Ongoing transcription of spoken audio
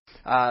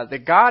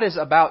that God is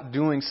about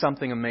doing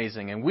something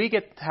amazing, and we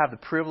get to have the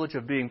privilege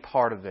of being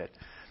part of it.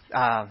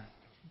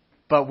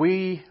 But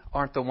we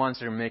aren't the ones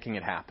that are making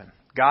it happen.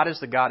 God is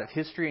the God of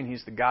history, and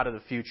He's the God of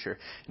the future,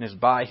 and is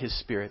by His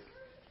Spirit.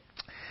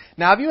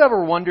 Now, have you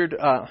ever wondered,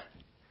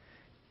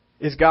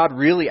 is God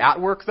really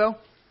at work, though?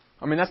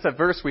 I mean, that's that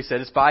verse we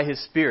said, it's by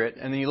His Spirit.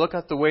 And then you look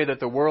at the way that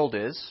the world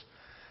is,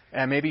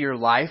 and maybe your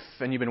life,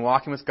 and you've been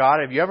walking with God.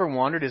 Have you ever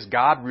wondered, is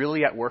God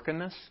really at work in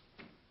this?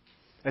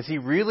 Is He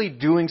really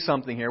doing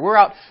something here? We're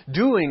out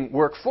doing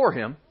work for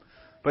Him,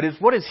 but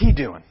what is He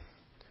doing?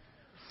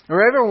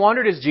 Or ever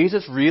wondered, is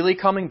Jesus really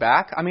coming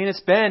back? I mean,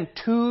 it's been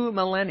 2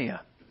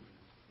 millennia.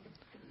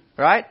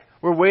 Right?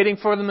 We're waiting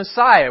for the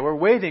Messiah. We're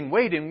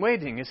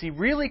waiting. Is He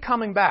really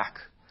coming back?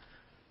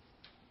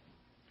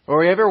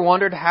 Or ever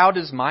wondered, how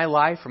does my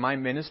life or my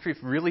ministry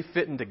really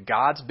fit into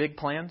God's big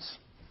plans?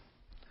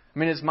 I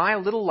mean, is my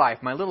little life,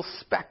 my little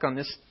speck on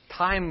this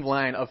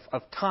timeline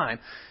of time,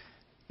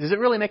 does it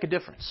really make a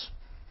difference?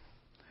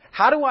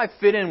 How do I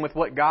fit in with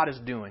what God is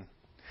doing?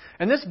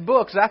 In this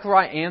book,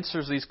 Zechariah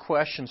answers these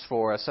questions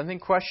for us. I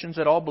think questions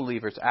that all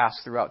believers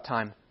ask throughout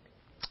time.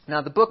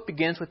 Now, the book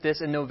begins with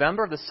this. In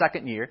November of the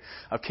 2nd year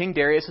of King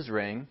Darius'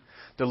 reign,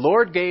 the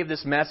Lord gave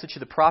this message to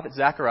the prophet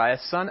Zechariah,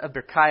 son of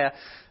Berechiah,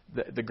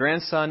 the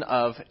grandson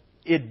of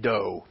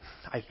Iddo,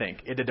 I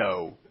think.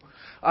 Iddo.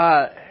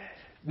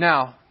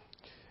 Now,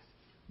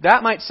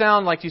 that might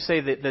sound like you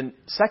say that the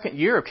 2nd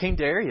year of King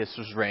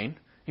Darius' reign.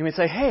 You may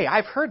say, hey,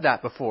 I've heard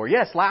that before.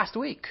 Yes, last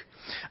week.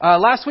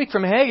 Last week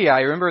from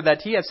Haggai, remember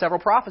that he had several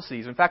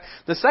prophecies. In fact,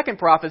 the second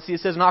prophecy, it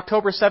says, on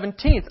October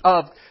 17th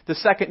of the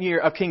 2nd year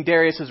of King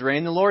Darius'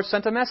 reign, the Lord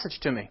sent a message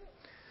to me.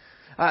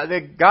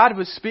 That God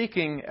was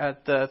speaking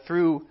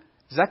through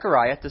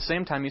Zechariah at the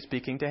same time He's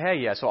speaking to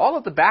Haggai. So all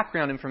of the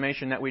background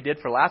information that we did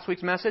for last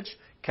week's message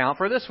count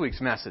for this week's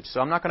message.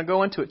 So I'm not going to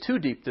go into it too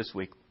deep this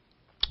week.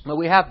 But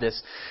we have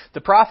this.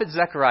 The prophet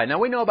Zechariah. Now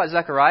we know about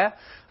Zechariah.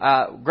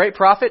 Great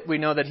prophet. We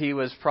know that he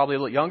was probably a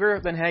little younger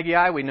than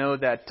Haggai. We know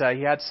that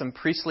he had some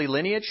priestly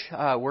lineage,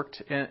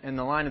 worked in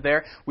the line of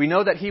there. We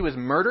know that he was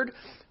murdered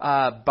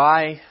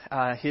by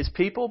his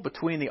people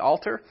between the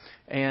altar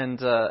and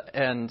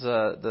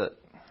the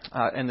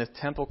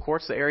temple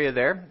courts, the area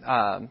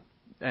there.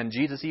 And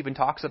Jesus even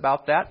talks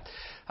about that.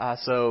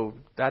 So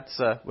that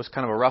was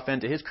kind of a rough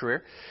end to his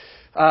career.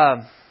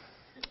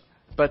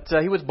 But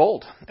he was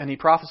bold, and he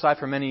prophesied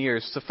for many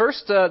years.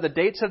 The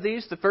dates of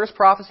these, the first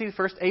prophecy, the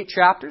first 8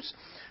 chapters,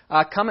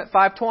 come at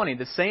 520,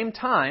 the same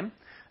time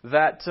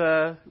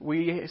that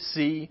we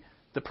see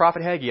the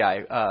prophet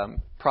Haggai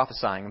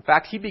prophesying. In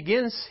fact, he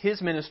begins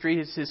his ministry,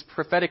 his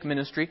prophetic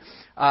ministry,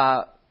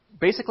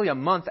 basically a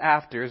month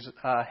after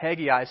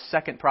Haggai's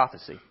second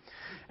prophecy.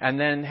 And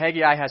then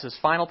Haggai has his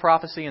final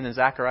prophecy, and then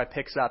Zechariah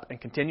picks up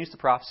and continues the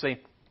prophecy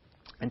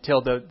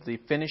until the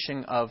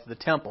finishing of the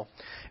temple.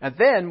 And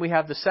then we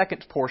have the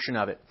second portion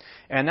of it.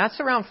 And that's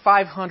around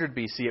 500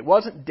 BC. It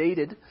wasn't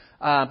dated,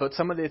 but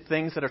some of the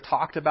things that are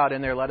talked about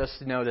in there let us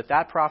know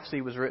that prophecy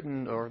was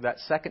written, or that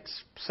second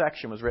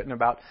section was written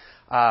about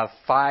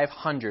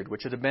 500,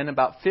 which would have been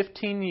about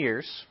 15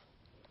 years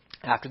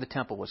after the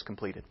temple was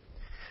completed.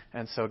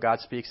 And so God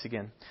speaks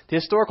again. The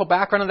historical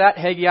background of that,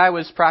 Haggai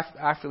was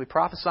actually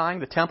prophesying.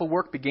 The temple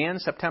work began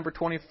September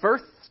 21st,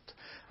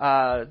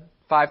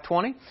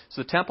 520.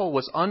 So the temple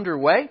was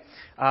underway.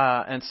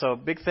 And so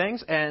big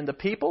things. And the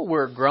people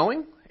were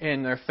growing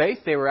in their faith.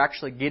 They were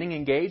actually getting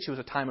engaged. It was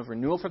a time of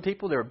renewal for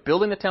people. They were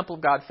building the temple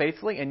of God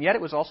faithfully. And yet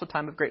it was also a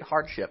time of great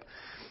hardship.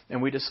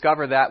 And we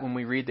discover that when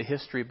we read the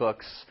history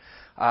books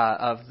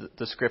of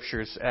the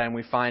Scriptures, and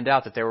we find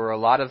out that there were a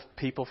lot of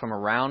people from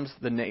around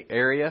the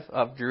area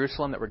of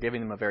Jerusalem that were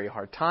giving them a very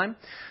hard time,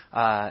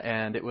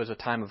 and it was a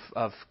time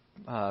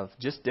of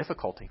just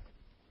difficulty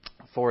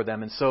for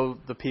them. And so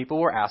the people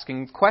were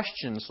asking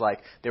questions, like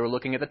they were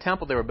looking at the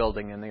temple they were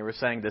building, and they were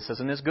saying, this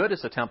isn't as good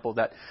as the temple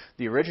that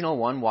the original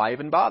one, why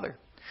even bother?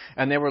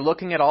 And they were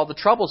looking at all the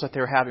troubles that they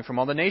were having from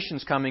all the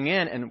nations coming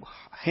in and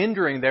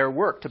hindering their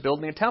work to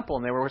building a temple,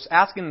 and they were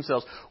asking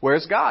themselves,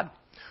 where's God?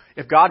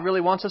 If God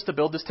really wants us to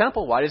build this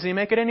temple, why doesn't He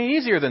make it any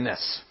easier than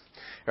this?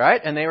 Right?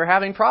 And they were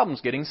having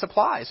problems getting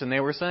supplies. And they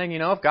were saying,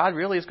 if God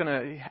really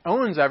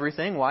owns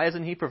everything, why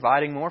isn't He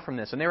providing more from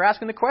this? And they were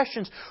asking the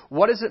questions,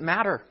 what does it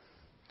matter?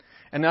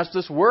 And that's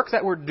this work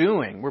that we're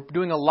doing. We're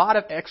doing a lot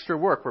of extra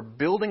work. We're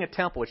building a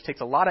temple, which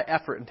takes a lot of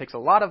effort and takes a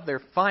lot of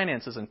their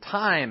finances and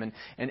time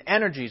and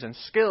energies and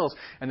skills.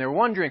 And they're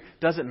wondering,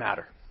 does it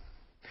matter?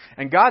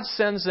 And God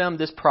sends them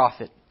this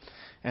prophet.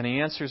 And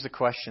He answers the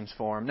questions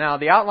for them. Now,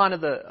 the outline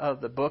of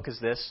the book is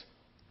this.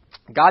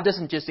 God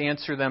doesn't just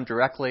answer them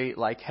directly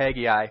like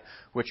Haggai,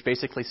 which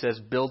basically says,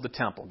 build the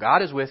temple.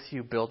 God is with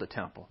you, build a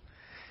temple.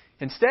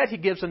 Instead, He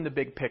gives them the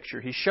big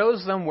picture. He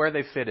shows them where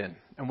they fit in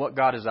and what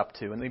God is up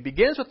to. And He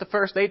begins with the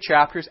first 8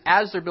 chapters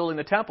as they're building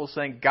the temple,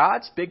 saying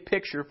God's big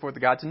picture for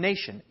God's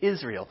nation,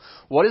 Israel.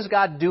 What is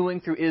God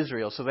doing through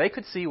Israel? So they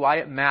could see why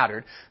it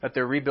mattered that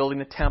they're rebuilding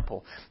the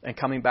temple and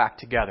coming back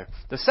together.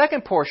 The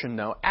second portion,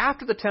 though,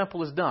 after the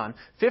temple is done,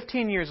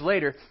 15 years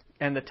later,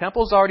 and the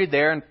temple's already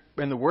there and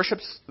and the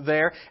worship's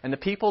there, and the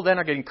people then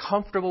are getting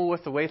comfortable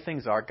with the way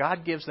things are,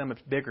 God gives them a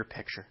bigger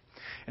picture.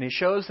 And He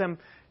shows them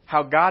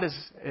how God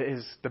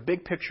is the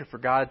big picture for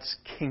God's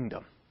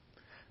kingdom,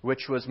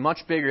 which was much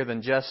bigger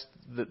than just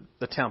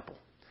the temple,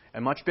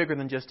 and much bigger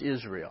than just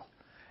Israel.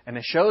 And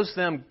it shows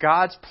them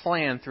God's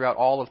plan throughout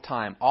all of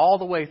time, all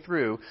the way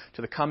through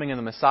to the coming of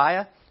the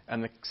Messiah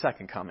and the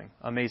second coming.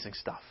 Amazing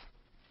stuff.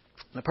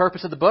 The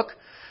purpose of the book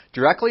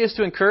directly is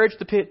to encourage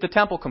the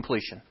temple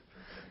completion.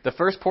 The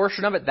first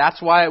portion of it,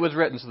 that's why it was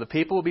written, so the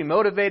people will be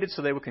motivated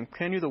so they will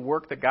continue the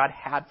work that God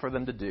had for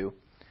them to do.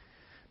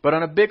 But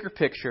on a bigger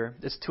picture,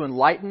 it's to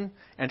enlighten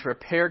and to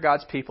prepare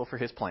God's people for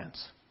His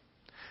plans.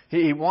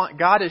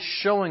 God is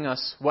showing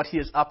us what He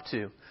is up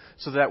to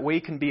so that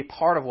we can be a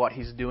part of what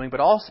He's doing, but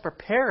also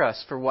prepare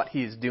us for what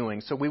He is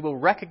doing so we will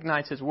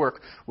recognize His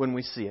work when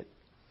we see it.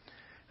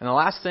 And the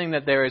last thing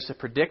that there is to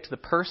predict the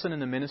person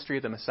and the ministry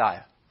of the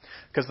Messiah.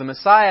 Because the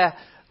Messiah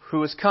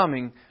who is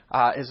coming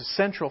is a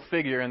central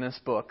figure in this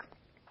book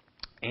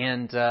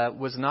and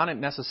was not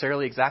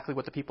necessarily exactly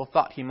what the people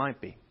thought He might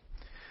be.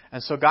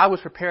 And so God was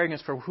preparing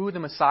us for who the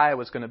Messiah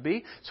was going to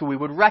be so we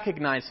would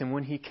recognize Him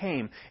when He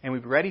came and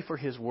we'd be ready for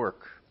His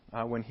work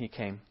when He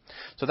came.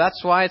 So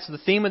that's why it's the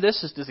theme of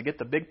this is to get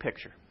the big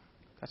picture.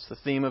 That's the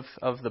theme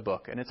of the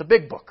book. And it's a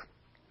big book.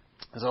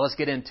 So let's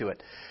get into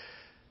it.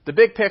 The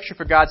big picture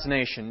for God's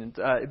nation.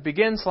 It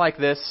begins like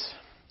this.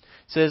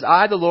 It says,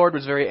 I, the Lord,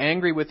 was very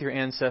angry with your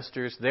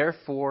ancestors.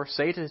 Therefore,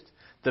 say to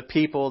the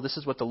people, this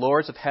is what the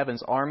Lord of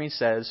Heaven's army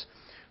says,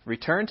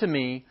 return to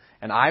me,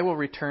 and I will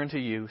return to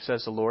you,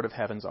 says the Lord of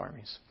Heaven's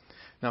armies.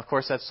 Now, of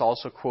course, that's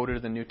also quoted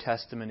in the New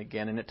Testament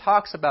again, and it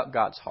talks about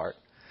God's heart.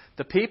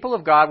 The people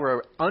of God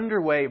were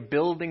underway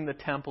building the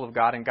temple of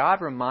God, and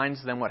God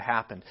reminds them what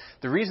happened.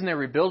 The reason they're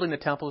rebuilding the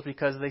temple is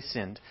because they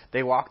sinned.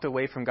 They walked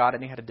away from God,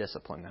 and He had to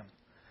discipline them.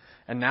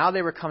 And now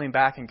they were coming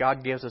back, and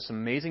God gives us an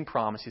amazing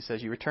promise. He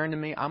says, you return to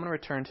me, I'm going to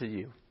return to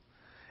you.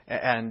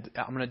 And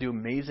I'm going to do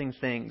amazing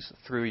things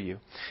through you.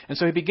 And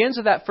so He begins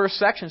with that first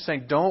section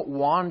saying, don't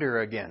wander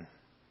again.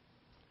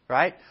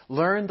 Right?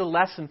 Learn the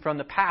lesson from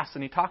the past.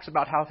 And He talks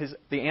about how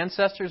the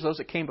ancestors, those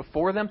that came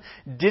before them,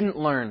 didn't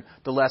learn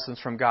the lessons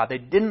from God. They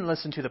didn't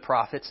listen to the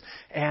prophets,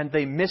 and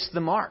they missed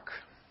the mark.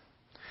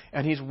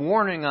 And He's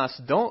warning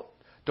us,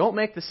 don't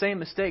make the same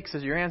mistakes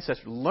as your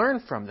ancestors.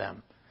 Learn from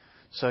them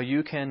so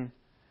you can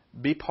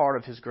be part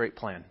of His great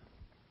plan.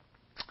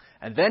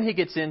 And then He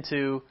gets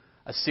into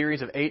a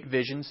series of 8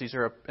 visions. These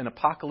are an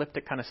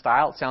apocalyptic kind of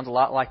style. It sounds a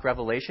lot like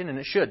Revelation, and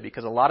it should,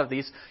 because a lot of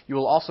these you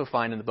will also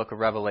find in the book of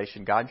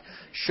Revelation. God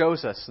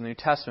shows us in the New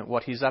Testament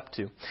what He's up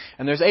to.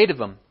 And there's 8 of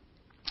them.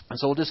 And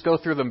so we'll just go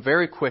through them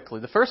very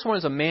quickly. The first one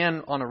is a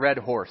man on a red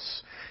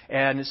horse.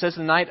 And it says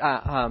in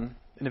a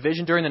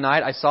vision during the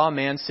night, I saw a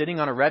man sitting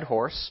on a red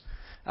horse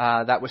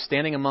that was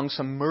standing among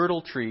some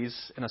myrtle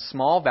trees in a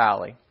small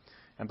valley.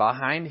 And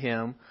behind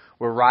him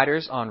were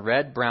riders on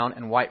red, brown,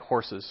 and white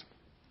horses.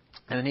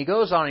 And then he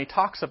goes on and he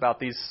talks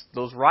about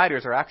those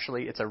riders are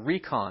actually, it's a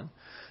recon.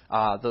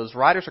 Those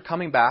riders are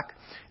coming back,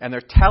 and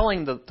they're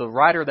telling the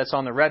rider that's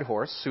on the red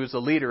horse, who is the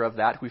leader of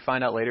that, who we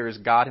find out later is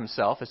God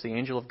Himself, is the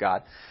angel of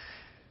God.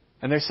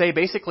 And they say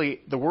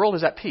basically the world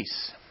is at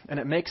peace, and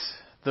it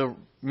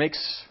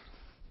makes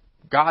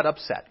God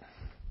upset.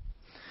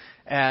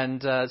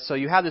 And so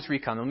you have this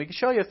recon. And we can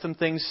show you some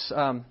things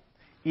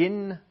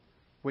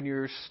when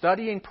you're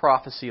studying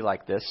prophecy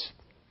like this.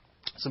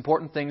 It's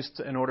important things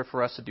in order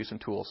for us to do some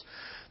tools.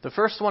 The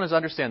first one is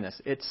understand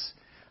this.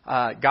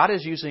 God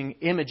is using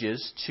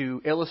images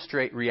to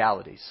illustrate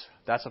realities.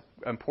 That's an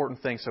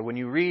important thing. So when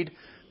you read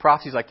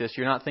prophecies like this,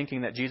 you're not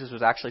thinking that Jesus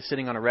was actually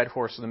sitting on a red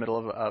horse in the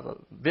middle of a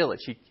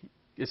village.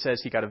 It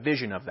says He got a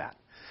vision of that.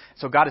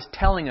 So God is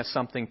telling us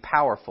something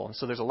powerful. And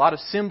so there's a lot of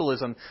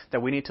symbolism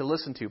that we need to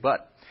listen to.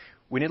 But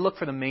we need to look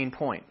for the main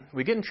point.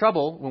 We get in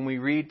trouble when we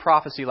read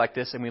prophecy like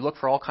this and we look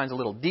for all kinds of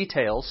little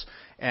details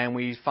and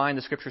we find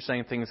the Scripture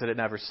saying things that it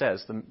never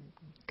says.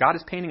 God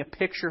is painting a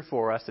picture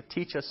for us to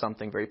teach us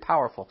something very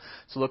powerful.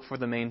 So look for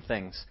the main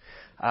things.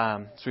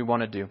 So we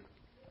want to do.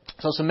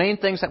 So some main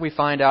things that we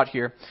find out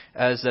here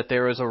is that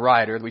there is a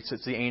rider.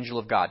 It's the angel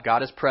of God.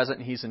 God is present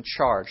and He's in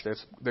charge.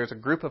 There's a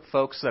group of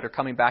folks that are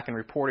coming back and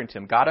reporting to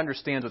Him. God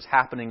understands what's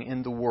happening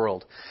in the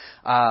world.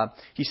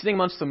 He's sitting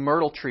amongst the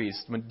myrtle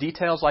trees. When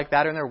details like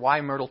that are in there,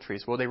 why myrtle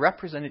trees? Well, they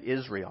represented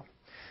Israel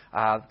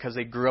because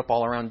they grew up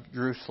all around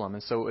Jerusalem.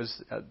 And so it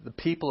was the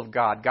people of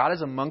God. God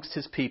is amongst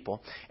His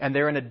people, and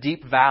they're in a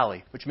deep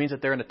valley, which means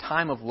that they're in a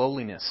time of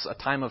lowliness, a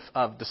time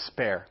of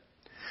despair.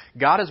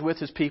 God is with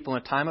His people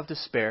in a time of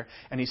despair,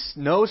 and He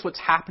knows what's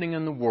happening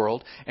in the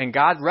world, and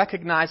God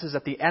recognizes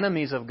that the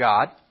enemies of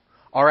God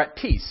are at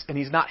peace, and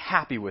He's not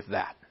happy with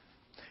that.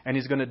 And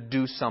He's going to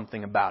do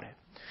something about it.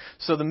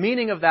 So the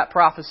meaning of that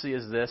prophecy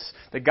is this,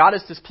 that God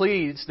is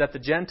displeased that the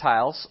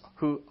Gentiles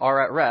who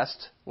are at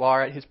rest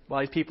while His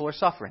people are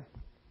suffering.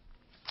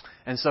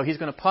 And so He's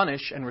going to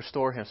punish and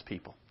restore His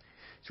people.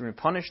 He's going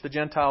to punish the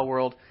Gentile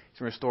world. He's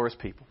going to restore His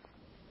people.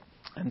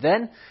 And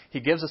then he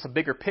gives us a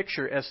bigger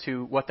picture as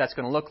to what that's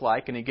going to look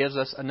like, and he gives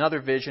us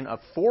another vision of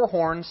 4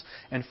 horns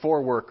and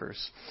 4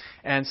 workers.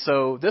 And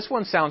so this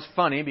one sounds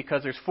funny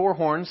because there's 4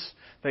 horns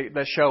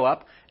that show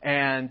up,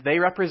 and they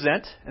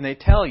represent, and they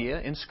tell you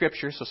in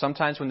Scripture, so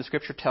sometimes when the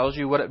Scripture tells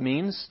you what it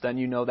means, then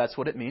you know that's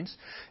what it means.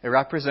 It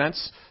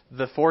represents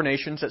the 4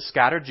 nations that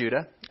scattered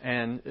Judah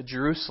and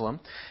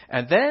Jerusalem.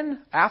 And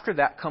then after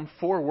that come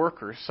 4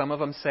 workers. Some of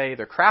them say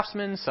they're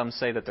craftsmen, some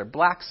say that they're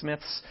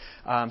blacksmiths.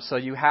 So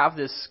you have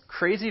this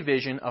crazy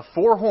vision of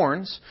 4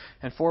 horns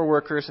and 4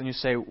 workers, and you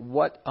say,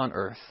 what on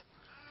earth?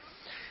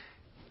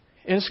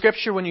 In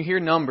Scripture, when you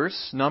hear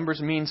numbers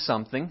mean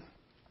something.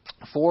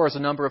 4 is a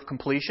number of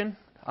completion,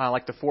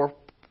 like the 4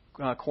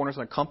 corners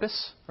of a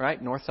compass,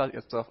 right? North, south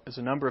is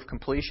a number of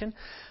completion.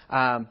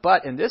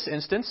 But in this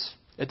instance,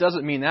 it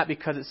doesn't mean that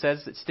because it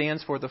says it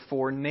stands for the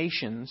 4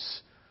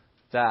 nations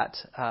that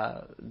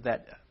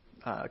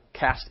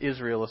cast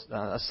Israel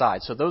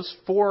aside. So those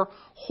 4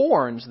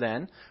 horns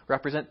then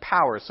represent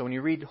powers. So when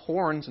you read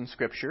horns in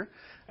Scripture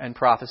and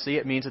prophecy,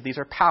 it means that these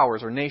are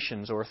powers or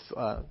nations or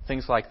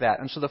things like that.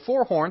 And so the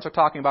 4 horns are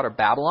talking about are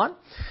Babylon,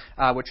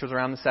 which was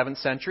around the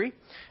 7th century.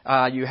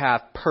 You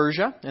have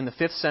Persia in the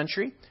 5th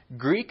century,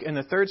 Greek in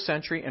the 3rd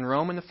century, and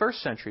Rome in the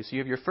 1st century. So you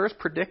have your first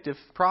predictive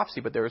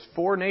prophecy, but there was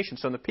 4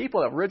 nations. So the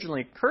people that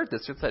originally heard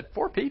this, it said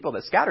 4 people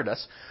that scattered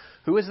us.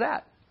 Who is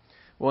that?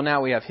 Well,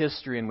 now we have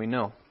history and we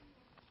know.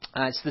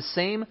 It's the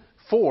same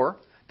 4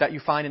 that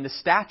you find in the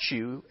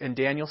statue in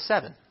Daniel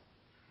 7.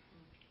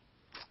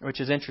 Which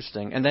is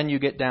interesting. And then you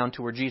get down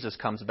to where Jesus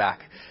comes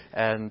back.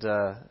 And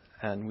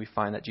we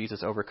find that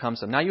Jesus overcomes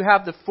them. Now you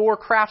have the 4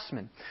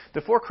 craftsmen.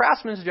 The 4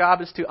 craftsmen's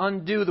job is to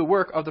undo the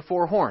work of the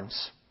 4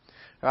 horns.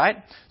 Right?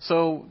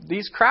 So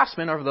these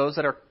craftsmen are those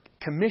that are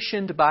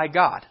commissioned by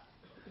God.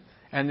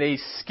 And they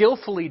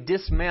skillfully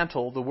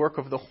dismantle the work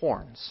of the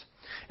horns.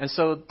 And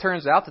so it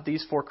turns out that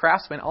these 4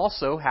 craftsmen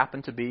also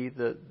happen to be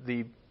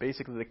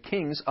basically the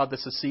kings of the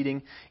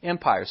seceding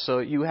empires. So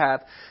you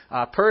have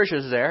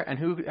Persia's there, and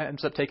who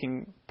ends up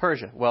taking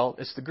Persia? Well,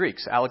 it's the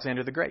Greeks,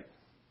 Alexander the Great,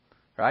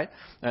 right?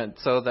 And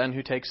so then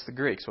who takes the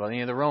Greeks? Well,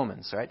 any of the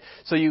Romans, right?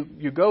 So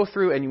you go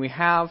through and we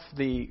have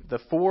the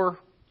 4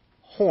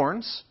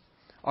 horns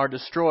are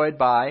destroyed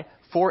by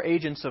 4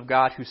 agents of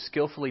God who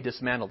skillfully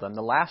dismantle them.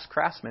 The last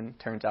craftsman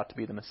turns out to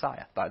be the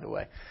Messiah, by the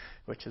way,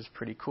 which is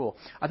pretty cool.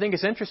 I think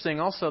it's interesting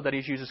also that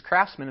he uses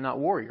craftsmen and not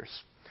warriors.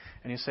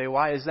 And you say,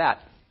 why is that?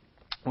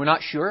 We're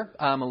not sure.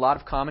 A lot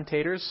of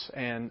commentators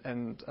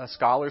and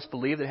scholars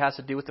believe that it has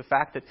to do with the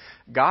fact that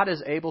God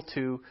is able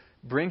to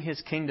bring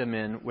His kingdom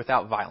in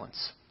without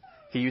violence.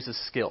 He uses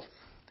skill.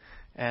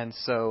 And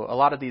so a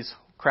lot of these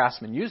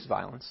craftsmen use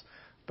violence,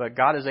 but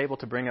God is able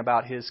to bring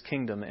about His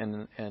kingdom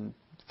and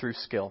through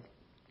skill,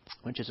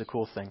 which is a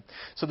cool thing.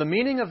 So the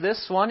meaning of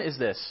this one is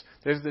this.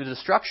 There's the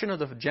destruction of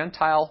the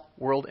Gentile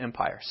world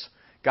empires.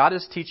 God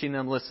is teaching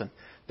them, listen,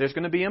 there's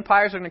going to be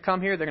empires that are going to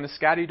come here. They're going to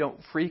scatter you. Don't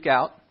freak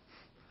out.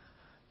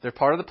 They're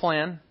part of the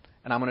plan,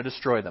 and I'm going to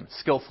destroy them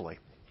skillfully.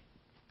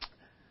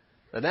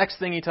 The next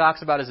thing he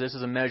talks about is this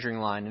is a measuring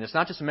line. And it's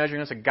not just a measuring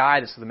line, it's a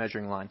guide that's the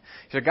measuring line.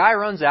 So a guy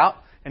runs out,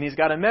 and he's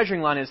got a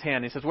measuring line in his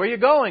hand. He says, where are you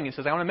going? He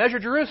says, I want to measure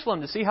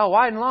Jerusalem to see how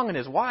wide and long it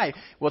is. Why?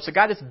 Well, it's a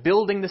guy that's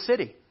building the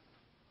city.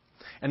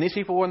 And these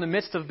people were in the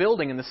midst of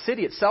building, and the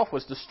city itself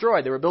was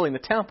destroyed. They were building the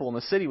temple, and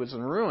the city was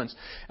in ruins.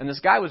 And this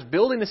guy was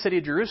building the city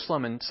of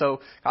Jerusalem, and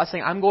so God's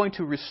saying, I'm going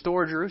to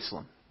restore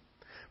Jerusalem.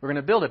 We're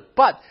going to build it.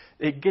 But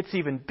it gets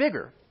even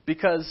bigger,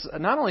 because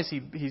not only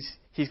is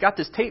he's got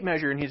this tape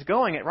measure, and he's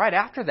going it right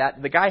after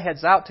that, the guy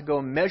heads out to go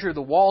and measure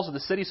the walls of the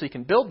city so he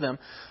can build them.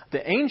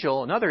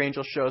 Another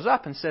angel shows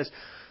up and says,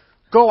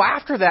 go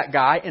after that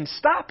guy and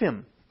stop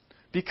him,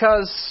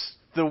 because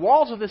the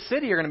walls of the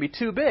city are going to be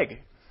too big.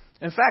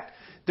 In fact,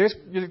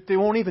 there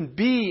won't even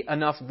be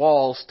enough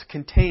walls to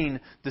contain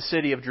the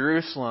city of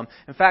Jerusalem.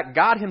 In fact,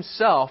 God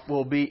Himself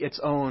will be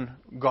its own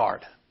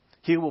guard.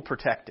 He will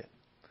protect it.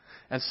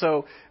 And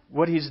so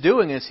what He's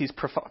doing is He's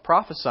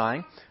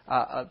prophesying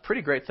a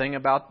pretty great thing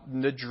about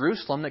the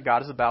Jerusalem that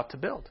God is about to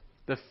build.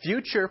 The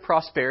future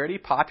prosperity,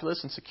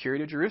 populace, and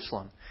security of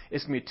Jerusalem.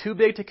 It's going to be too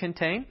big to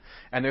contain,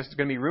 and there's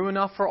going to be room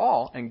enough for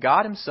all, and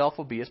God Himself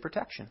will be His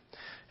protection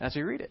as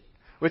we read it,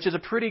 which is a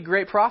pretty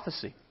great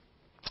prophecy.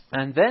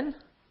 And then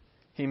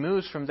he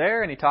moves from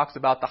there and he talks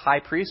about the high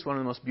priest, one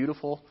of the most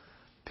beautiful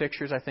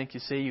pictures I think you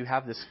see. You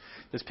have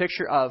this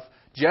picture of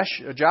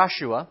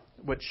Joshua,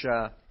 which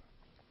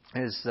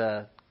is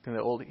the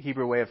old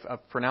Hebrew way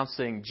of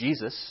pronouncing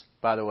Jesus,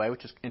 by the way,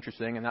 which is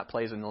interesting, and that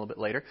plays in a little bit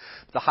later.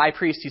 But the high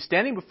priest, he's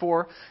standing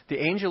before the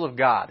angel of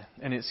God,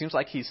 and it seems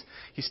like he's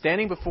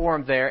standing before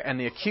him there, and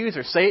the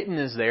accuser, Satan,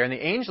 is there, and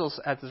the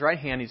angel's at his right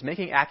hand. He's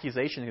making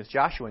accusations against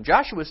Joshua, and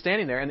Joshua's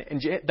standing there,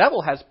 and the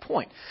devil has a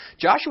point.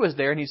 Joshua's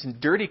there, and he's in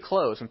dirty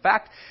clothes. In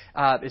fact,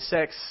 it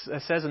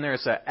says in there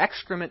it's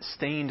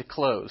excrement-stained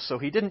clothes. So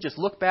he didn't just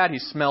look bad, he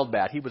smelled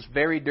bad. He was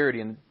very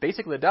dirty, and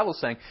basically the devil's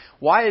saying,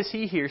 why is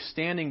he here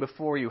standing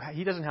before you?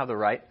 He doesn't have the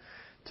right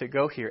to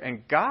go here.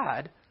 And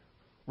God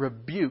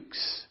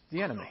rebukes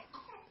the enemy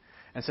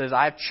and says,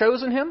 I've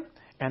chosen him,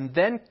 and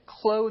then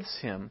clothes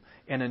him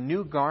in a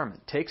new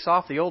garment, takes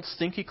off the old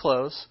stinky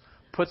clothes,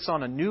 puts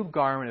on a new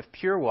garment of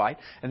pure white,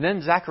 and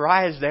then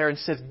Zechariah is there and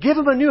says, give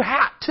him a new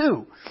hat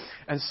too.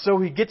 And so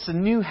he gets a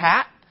new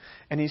hat,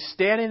 and he's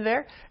standing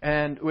there,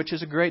 and which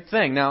is a great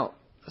thing. Now,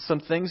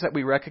 some things that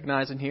we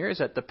recognize in here is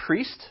that the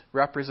priest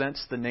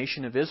represents the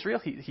nation of Israel.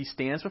 He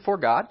stands before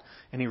God,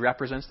 and he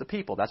represents the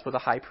people. That's what the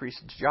high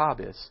priest's job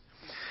is.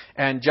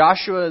 And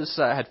Joshua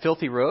had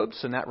filthy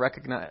robes, and that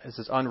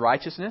recognizes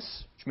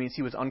unrighteousness, which means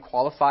he was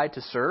unqualified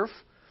to serve,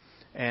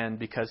 and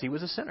because he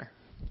was a sinner.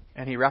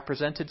 And he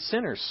represented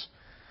sinners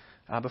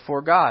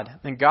before God.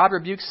 And God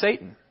rebukes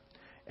Satan.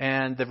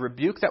 And the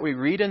rebuke that we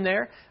read in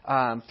there,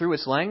 through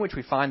its language,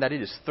 we find that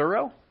it is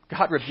thorough.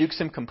 God rebukes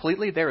him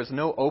completely. There is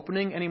no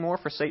opening anymore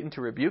for Satan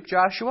to rebuke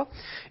Joshua.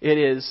 It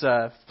is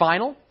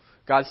final.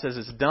 God says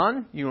it's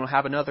done. You don't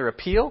have another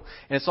appeal.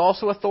 And it's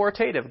also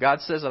authoritative. God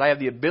says that I have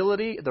the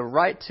ability, the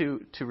right to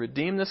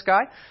redeem this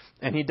guy.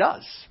 And he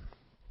does.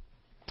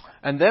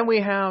 And then we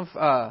have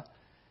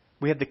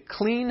the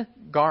clean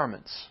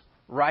garments,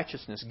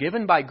 righteousness,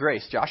 given by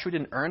grace. Joshua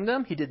didn't earn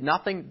them. He did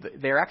nothing.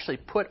 They're actually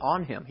put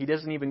on him. He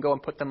doesn't even go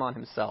and put them on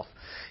himself.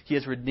 He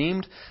is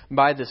redeemed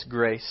by this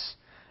grace.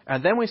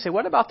 And then we say,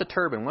 what about the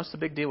turban? What's the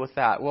big deal with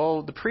that?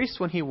 Well, the priest,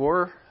 when he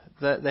wore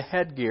the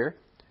headgear,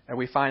 and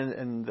we find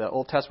in the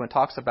Old Testament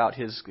talks about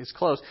his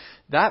clothes,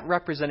 that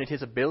represented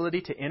his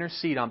ability to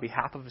intercede on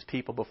behalf of his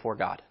people before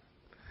God.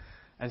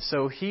 And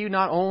so he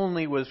not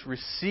only was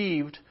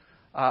received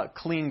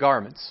clean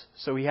garments,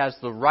 so he has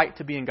the right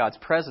to be in God's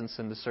presence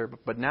in the service,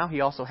 but now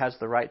he also has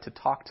the right to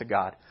talk to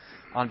God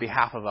on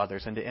behalf of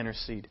others and to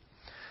intercede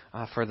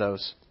for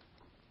those.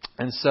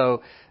 And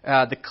so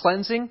the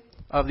cleansing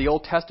of the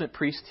Old Testament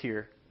priest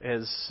here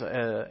is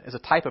a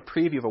type of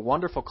preview of a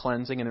wonderful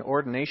cleansing and an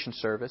ordination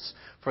service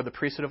for the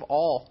priesthood of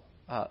all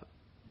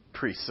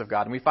priests of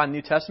God. And we find in the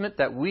New Testament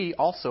that we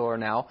also are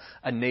now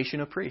a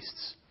nation of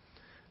priests.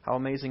 How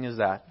amazing is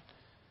that?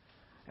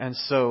 And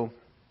so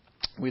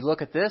we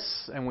look at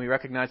this and we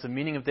recognize the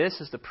meaning of this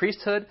is the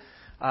priesthood,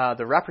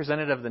 the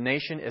representative of the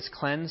nation, is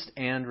cleansed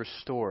and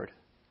restored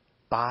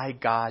by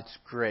God's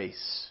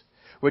grace,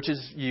 which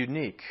is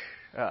unique.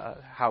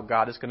 How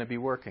God is going to be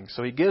working.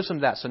 So he gives them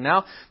that. So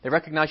now they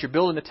recognize you're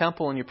building the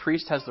temple and your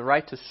priest has the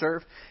right to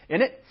serve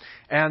in it.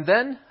 And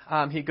then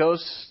he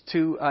goes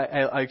to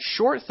a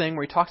short thing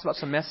where he talks about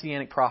some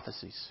messianic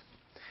prophecies.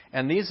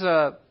 And these,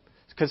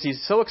 because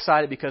he's so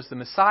excited because the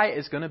Messiah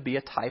is going to be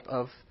a type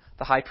of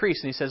the high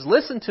priest. And he says,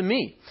 listen to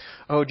me,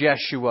 O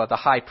Jeshua, the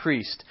high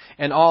priest,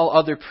 and all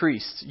other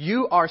priests.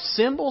 You are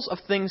symbols of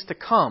things to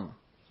come.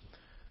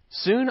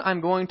 Soon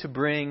I'm going to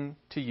bring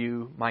to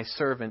you my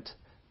servant,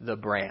 the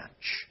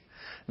branch.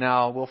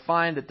 Now, we'll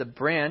find that the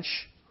branch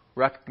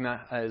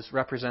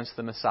represents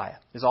the Messiah.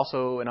 There's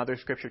also another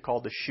scripture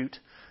called the shoot,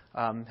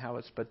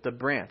 but the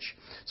branch.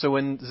 So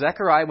when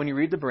Zechariah, when you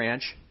read the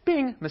branch,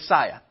 bing,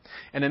 Messiah.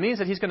 And it means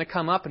that he's going to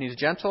come up and he's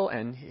gentle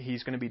and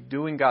he's going to be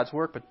doing God's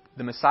work, but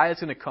the Messiah is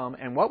going to come.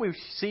 And what we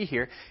see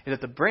here is that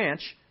the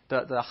branch,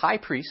 the high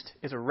priest,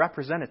 is a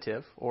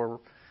representative or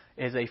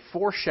is a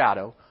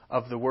foreshadow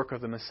of the work of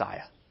the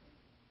Messiah.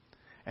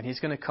 And he's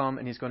going to come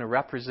and he's going to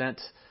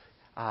represent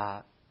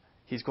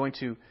he's going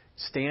to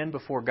stand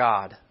before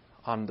God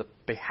on the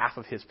behalf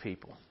of his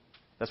people.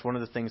 That's one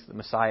of the things that the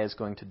Messiah is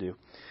going to do.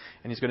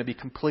 And he's going to be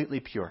completely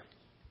pure,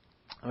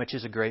 which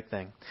is a great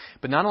thing.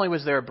 But not only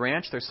was there a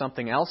branch, there's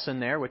something else in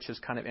there, which is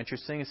kind of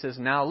interesting. It says,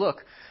 now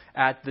look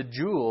at the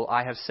jewel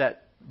I have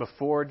set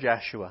before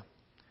Jeshua.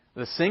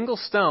 The single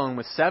stone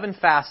with 7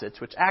 facets,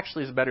 which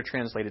actually is better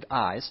translated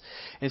eyes.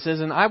 And it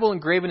says, and I will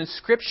engrave an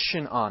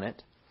inscription on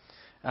it.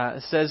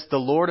 It says, the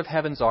Lord of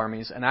heaven's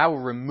armies, and I will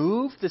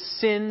remove the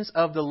sins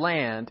of the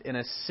land in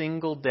a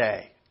single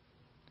day.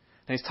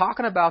 And he's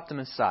talking about the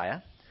Messiah.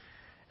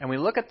 And we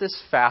look at this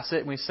facet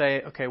and we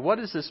say, okay, what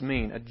does this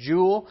mean? A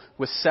jewel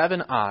with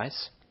 7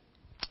 eyes.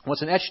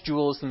 What's an etched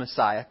jewel is the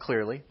Messiah,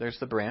 clearly. There's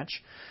the branch.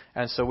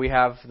 And so we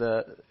have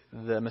the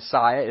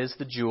Messiah is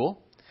the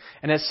jewel.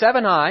 And it has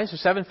 7 eyes or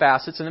 7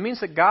 facets. And it means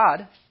that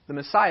God, the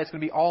Messiah, is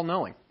going to be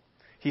all-knowing.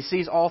 He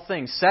sees all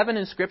things. 7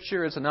 in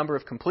Scripture is a number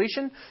of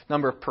completion,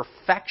 number of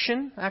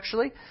perfection,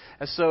 actually.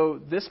 And so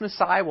this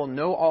Messiah will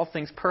know all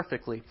things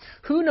perfectly.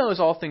 Who knows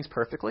all things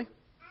perfectly?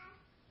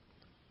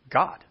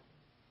 God.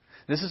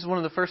 This is one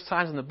of the first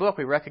times in the book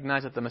we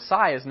recognize that the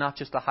Messiah is not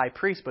just a high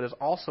priest, but is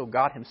also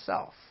God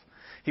himself.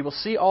 He will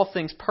see all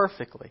things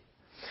perfectly.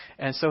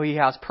 And so he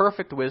has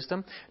perfect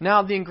wisdom.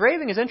 Now, the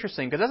engraving is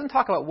interesting because it doesn't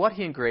talk about what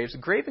he engraves.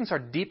 Engravings are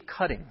deep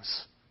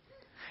cuttings.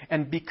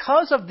 And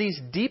because of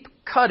these deep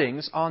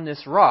cuttings on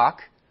this rock,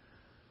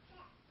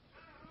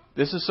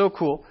 this is so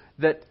cool,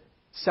 that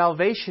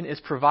salvation is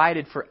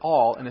provided for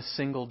all in a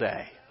single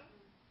day.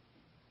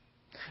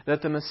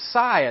 That the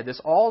Messiah,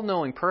 this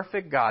all-knowing,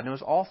 perfect God,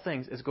 knows all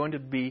things, is going to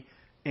be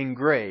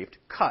engraved,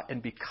 cut.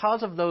 And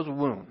because of those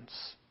wounds,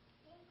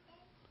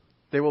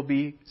 there will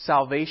be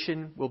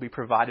salvation will be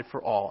provided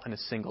for all in a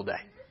single day.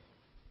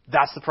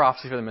 That's the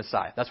prophecy for the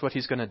Messiah. That's what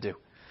he's going to do.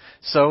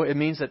 So it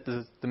means that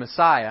the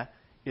Messiah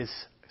is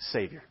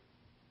Savior.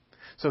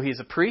 So he's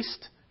a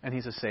priest, and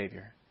He's a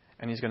Savior.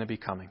 And He's going to be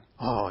coming.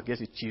 Oh, it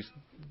gives you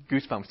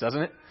goosebumps,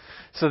 doesn't it?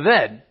 So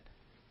then,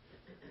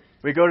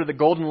 we go to the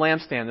golden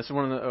lampstand. This is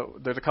one of the.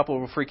 There's a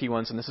couple of freaky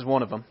ones, and this is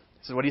one of them.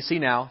 It says, "What do you see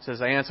now?" It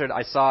says, "I answered,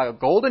 I saw a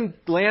golden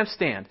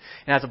lampstand, and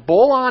it has a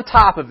bowl on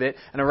top of it,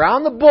 and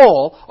around the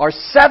bowl are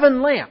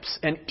 7 lamps,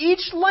 and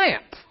each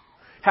lamp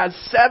has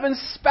 7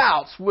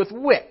 spouts with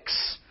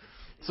wicks."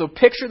 So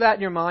picture that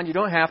in your mind. You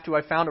don't have to.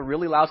 I found a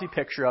really lousy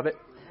picture of it.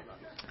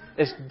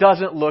 It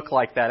doesn't look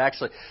like that,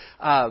 actually.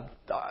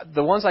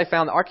 The ones I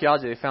found, the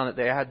archaeology, they found that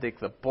they had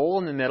the bowl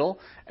in the middle,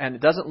 and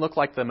it doesn't look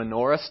like the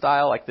menorah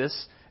style like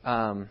this.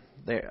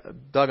 They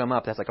dug them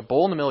up. That's like a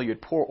bowl in the middle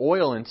you'd pour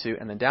oil into,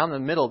 and then down the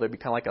middle there'd be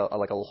kind of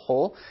like a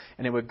hole,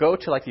 and it would go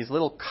to like these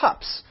little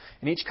cups,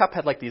 and each cup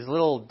had like these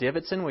little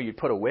divots in where you'd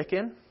put a wick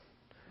in.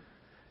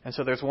 And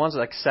so there's ones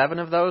like 7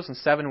 of those and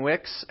 7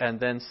 wicks, and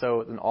then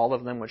all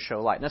of them would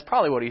show light. And that's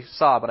probably what he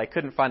saw, but I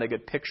couldn't find a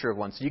good picture of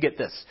one. So you get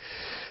this.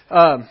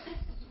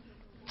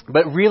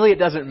 But really, it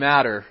doesn't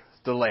matter,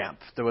 the lamp,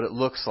 what it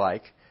looks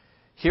like.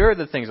 Here are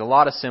the things, a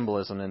lot of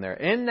symbolism in there.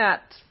 In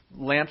that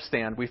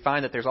lampstand, we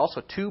find that there's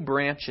also 2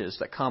 branches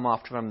that come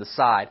off from the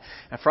side.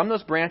 And from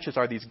those branches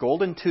are these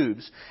golden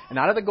tubes. And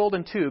out of the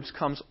golden tubes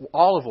comes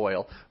olive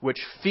oil, which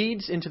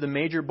feeds into the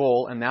major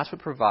bowl, and that's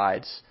what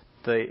provides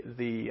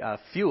the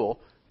fuel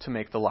to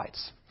make the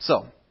lights.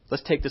 So,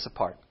 let's take this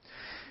apart.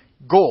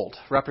 Gold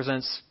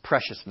represents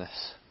preciousness.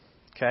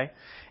 Okay?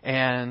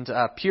 And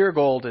pure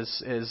gold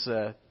is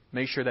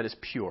make sure that it's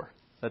pure.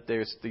 That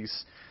there's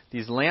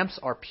these lamps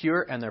are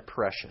pure and they're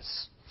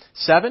precious.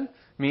 7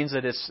 means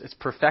that it's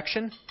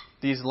perfection.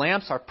 These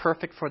lamps are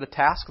perfect for the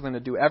task. We're going to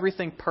do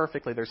everything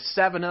perfectly. There's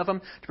 7 of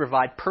them to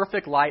provide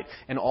perfect light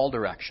in all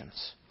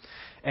directions.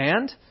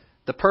 And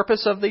the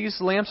purpose of these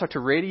lamps are to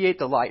radiate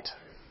the light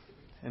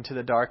into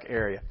the dark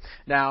area.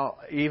 Now,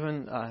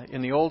 even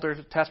in the Older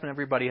Testament,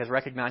 everybody has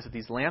recognized that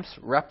these lamps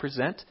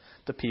represent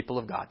the people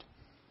of God.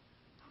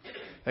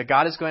 That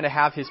God is going to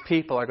have His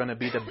people are going to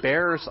be the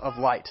bearers of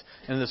light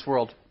in this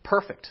world,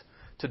 perfect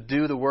to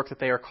do the work that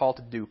they are called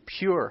to do,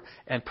 pure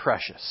and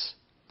precious.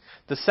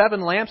 The 7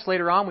 lamps,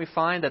 later on, we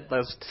find that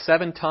those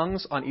 7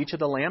 tongues on each of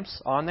the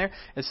lamps on there,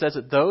 it says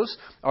that those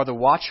are the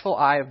watchful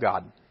eye of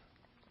God.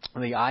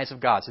 The eyes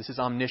of God. So this is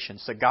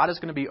omniscience. That God is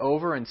going to be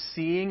over and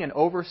seeing and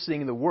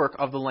overseeing the work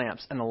of the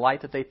lamps and the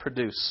light that they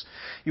produce.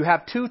 You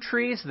have 2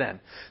 trees then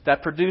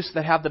that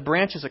have the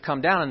branches that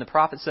come down, and the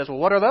prophet says, well,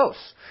 what are those?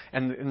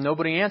 And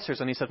nobody answers.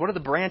 And he says, what are the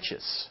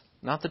branches?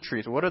 Not the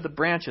trees. What are the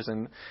branches?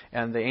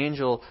 And the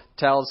angel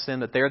tells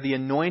him that they're the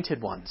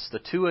anointed ones, the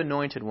 2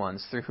 anointed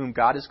ones through whom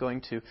God is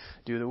going to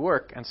do the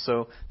work. And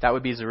so that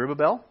would be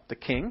Zerubbabel, the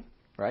king,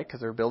 right?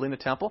 Because they're building the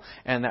temple.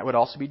 And that would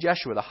also be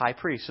Jeshua, the high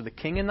priest. So the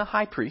king and the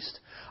high priest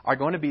are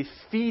going to be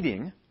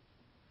feeding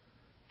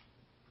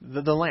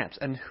the lamps.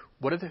 And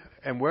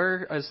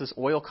where is this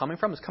oil coming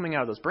from? It's coming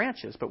out of those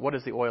branches. But what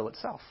is the oil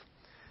itself?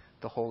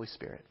 The Holy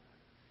Spirit.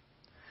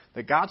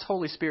 That God's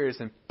Holy Spirit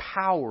is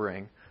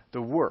empowering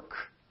the work,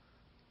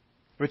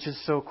 which is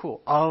so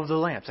cool, of the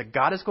lamps. That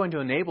God is going to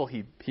enable,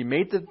 He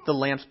made the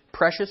lamps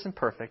precious and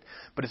perfect,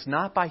 but it's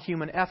not by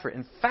human effort.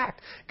 In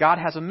fact, God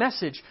has a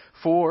message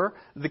for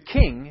the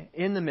king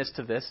in the midst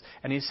of this.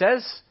 And He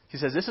says,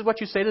 this is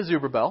what you say to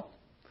Zerubbabel.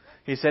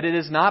 He said, it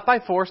is not by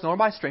force nor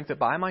by strength, but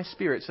by my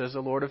Spirit, says the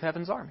Lord of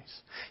heaven's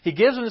armies. He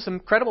gives him this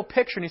incredible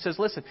picture, and he says,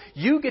 listen,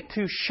 you get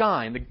to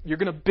shine. You're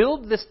going to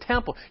build this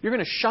temple. You're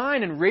going to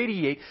shine and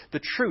radiate the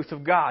truth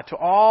of God to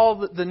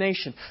all the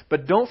nation.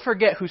 But don't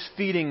forget who's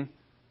feeding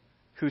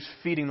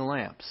the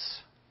lamps.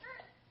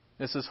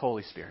 This is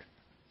Holy Spirit.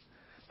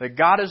 That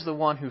God is the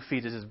one who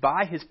feeds. It is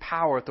by His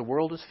power that the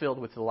world is filled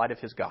with the light of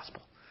His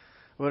gospel.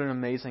 What an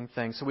amazing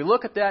thing. So we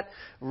look at that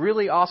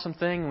really awesome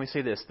thing and we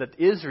say this, that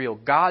Israel,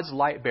 God's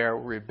light bearer,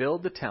 will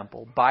rebuild the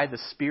temple by the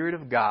Spirit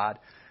of God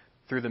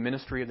through the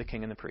ministry of the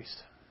king and the priest.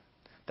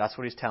 That's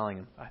what He's telling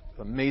him.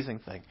 Amazing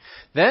thing.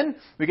 Then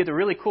we get the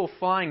really cool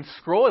flying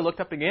scroll. He looked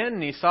up again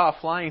and he saw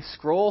a flying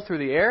scroll through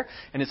the air.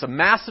 And it's a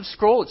massive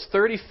scroll. It's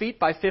 30 feet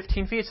by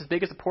 15 feet. It's as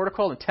big as the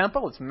portico in the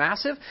temple. It's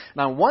massive.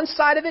 And on one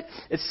side of it,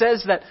 it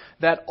says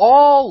that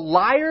all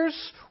liars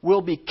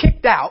will be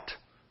kicked out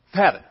of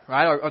heaven,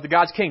 right? Or the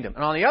God's kingdom.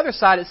 And on the other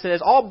side, it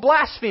says all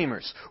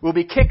blasphemers will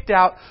be kicked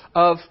out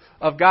of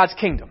God's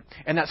kingdom.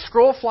 And that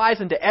scroll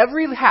flies into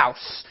every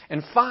house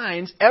and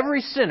finds every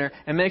sinner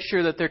and makes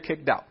sure that they're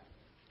kicked out.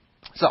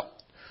 So,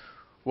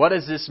 what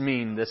does this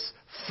mean, this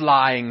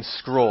flying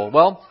scroll?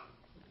 Well,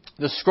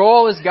 the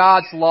scroll is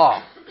God's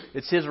law.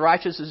 It's His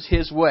righteousness,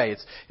 His way.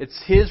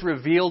 It's His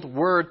revealed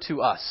word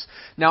to us.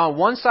 Now, on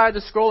one side of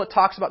the scroll, it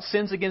talks about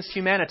sins against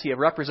humanity. A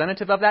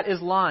representative of that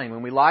is lying.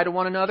 When we lie to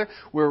one another,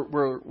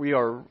 we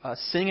are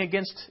sinning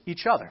against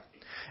each other.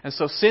 And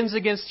so sins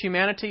against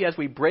humanity as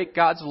we break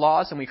God's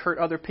laws and we hurt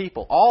other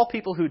people. All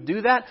people who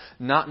do that,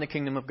 not in the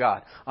kingdom of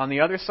God. On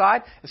the other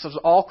side, it says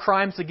all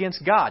crimes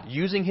against God,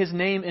 using His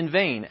name in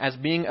vain as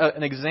being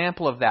an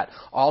example of that.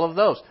 All of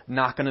those,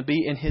 not going to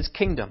be in His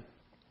kingdom.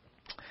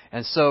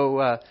 And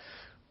so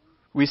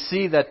we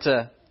see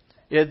that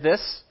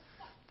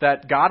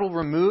that God will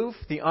remove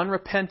the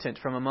unrepentant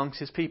from amongst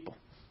His people.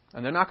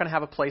 and they're not going to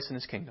have a place in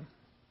His kingdom.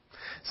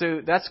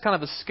 So that's kind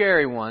of a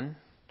scary one,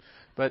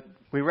 but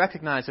we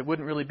recognize it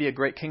wouldn't really be a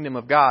great kingdom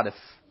of God if,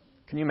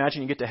 can you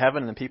imagine you get to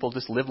heaven and the people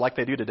just live like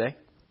they do today?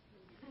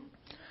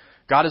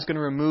 God is going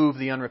to remove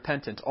the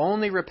unrepentant.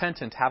 Only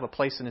repentant have a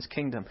place in His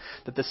kingdom.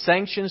 That the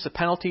sanctions, the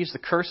penalties, the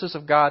curses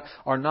of God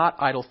are not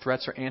idle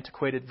threats or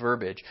antiquated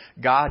verbiage.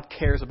 God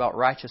cares about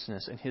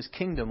righteousness, and His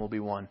kingdom will be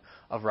one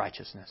of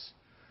righteousness.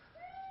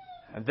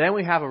 And then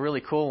we have a really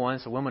cool one.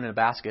 It's a woman in a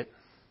basket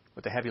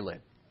with a heavy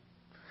lid.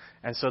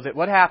 And so that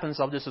what happens,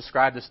 I'll just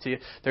describe this to you.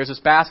 There's this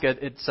basket.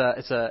 It's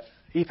a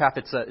ephah.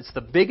 It's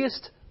the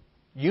biggest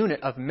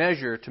unit of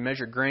measure to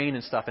measure grain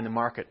and stuff in the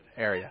market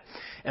area.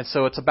 And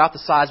so it's about the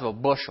size of a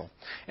bushel.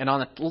 And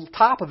on the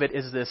top of it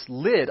is this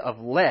lid of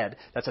lead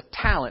that's a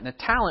talent. And a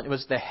talent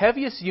was the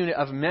heaviest unit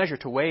of measure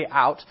to weigh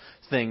out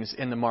things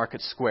in the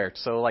market square.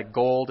 So like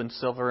gold and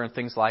silver and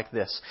things like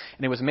this.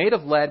 And it was made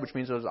of lead, which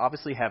means it was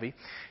obviously heavy.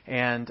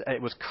 And it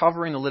was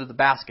covering the lid of the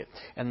basket.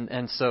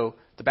 And so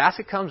the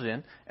basket comes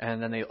in, and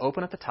then they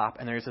open up the top,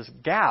 and there's this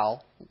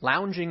gal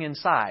lounging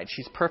inside.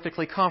 She's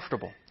perfectly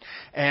comfortable.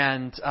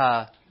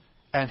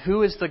 And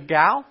who is the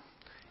gal?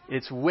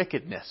 It's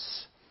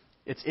wickedness.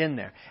 It's in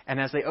there.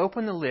 And as they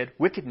open the lid,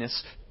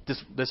 wickedness,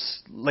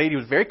 this lady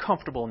who's very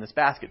comfortable in this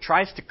basket,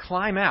 tries to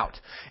climb out.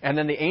 And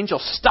then the angel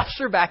stuffs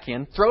her back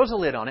in, throws a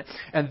lid on it.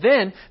 And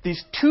then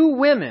these two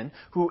women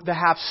that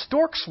have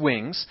stork's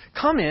wings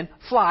come in,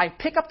 fly,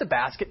 pick up the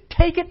basket,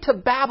 take it to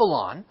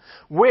Babylon,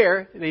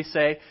 where they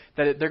say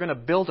that they're going to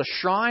build a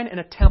shrine and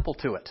a temple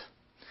to it.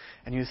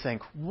 And you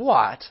think,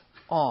 what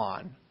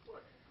on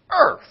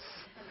earth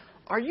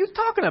are you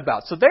talking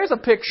about? So there's a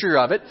picture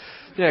of it.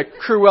 Yeah,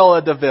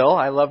 Cruella de Vil.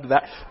 I loved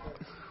that.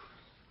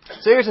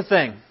 So here's the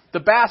thing. The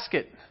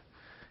basket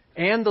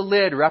and the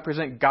lid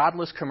represent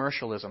godless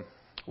commercialism.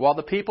 While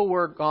the people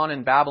were gone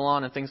in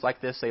Babylon and things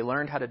like this, they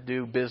learned how to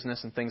do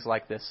business and things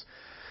like this.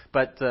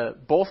 But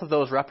both of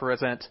those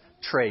represent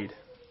trade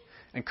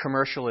and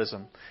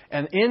commercialism.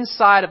 And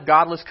inside of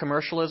godless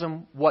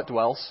commercialism, what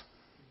dwells?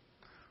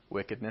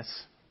 Wickedness.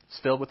 It's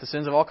filled with the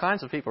sins of all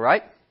kinds of people,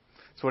 right?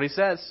 That's what He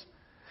says.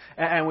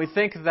 And we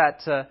think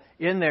that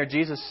in there,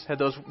 Jesus had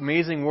those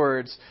amazing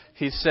words.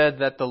 He said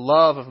that the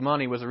love of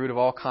money was the root of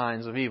all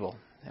kinds of evil.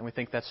 And we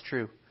think that's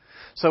true.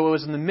 So it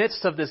was in the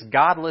midst of this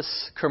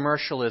godless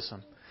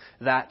commercialism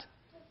that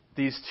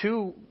these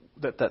two,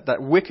 that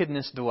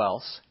wickedness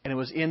dwells. And it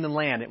was in the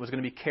land. It was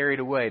going to be carried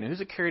away. And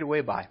who's it carried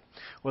away by?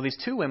 Well, these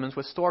two women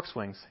with stork's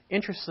wings.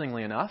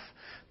 Interestingly enough,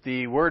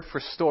 the word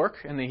for stork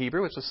in the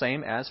Hebrew is the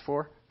same as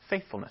for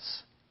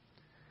faithfulness.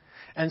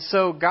 And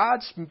so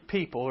God's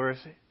people,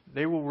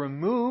 they will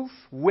remove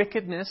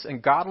wickedness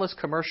and godless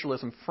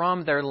commercialism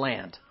from their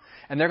land.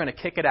 And they're going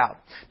to kick it out.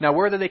 Now,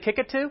 where do they kick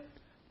it to?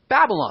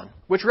 Babylon,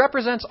 which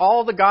represents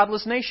all the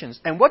godless nations.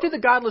 And what do the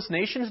godless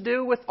nations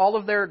do with all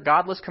of their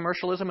godless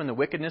commercialism and the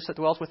wickedness that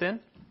dwells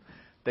within?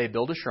 They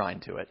build a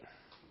shrine to it.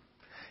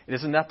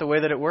 Isn't that the way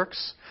that it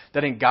works?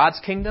 That in God's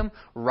kingdom,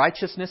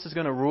 righteousness is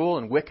going to rule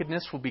and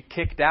wickedness will be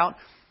kicked out.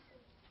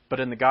 But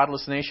in the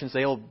godless nations,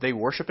 they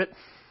worship it.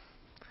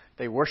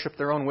 They worship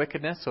their own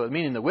wickedness. So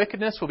meaning the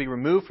wickedness will be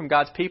removed from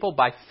God's people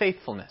by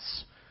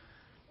faithfulness.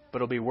 But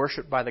it'll be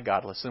worshipped by the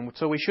godless. And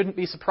so we shouldn't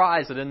be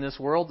surprised that in this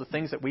world, the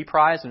things that we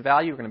prize and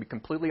value are going to be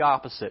completely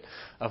opposite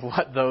of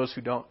what those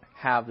who don't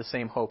have the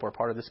same hope are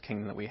part of this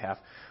kingdom that we have.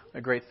 A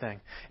great thing.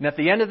 And at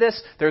the end of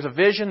this, there's a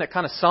vision that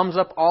kind of sums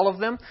up all of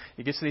them.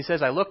 He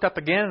says, I looked up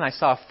again and I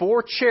saw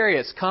 4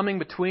 chariots coming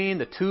between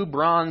the 2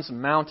 bronze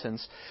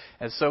mountains.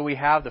 And so we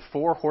have the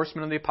 4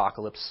 horsemen of the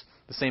apocalypse.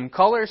 The same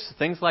colors,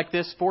 things like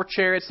this. 4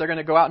 chariots, they're going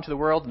to go out into the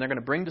world and they're going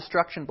to bring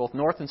destruction both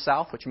north and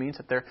south, which means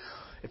that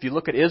if you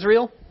look at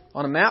Israel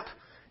on a map,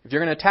 if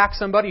you're going to attack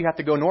somebody, you have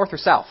to go north or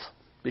south.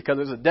 Because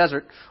there's a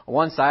desert on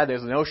one side,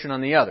 there's an ocean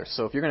on the other.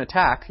 So if you're going to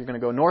attack, you're going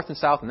to go north and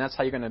south, and that's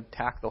how you're going to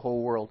attack the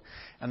whole world.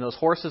 And those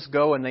horses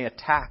go and they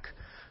attack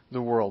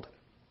the world.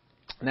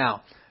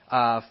 Now,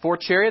 4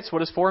 chariots, what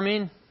does 4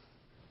 mean?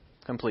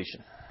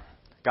 Completion.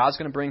 God's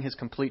going to bring His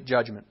complete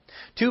judgment.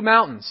 2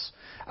 mountains,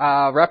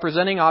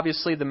 representing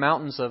obviously the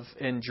mountains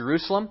in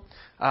Jerusalem,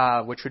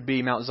 which would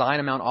be Mount Zion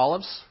and Mount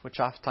Olives, which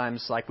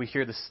oftentimes, like we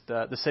hear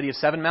the city of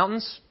 7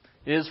 mountains,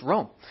 is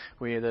Rome.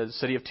 The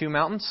city of 2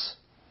 mountains,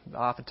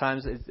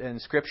 oftentimes in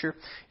Scripture,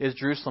 is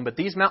Jerusalem. But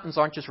these mountains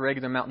aren't just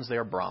regular mountains, they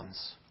are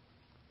bronze.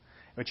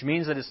 Which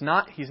means that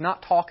He's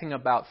not talking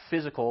about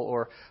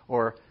physical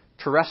or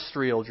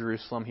terrestrial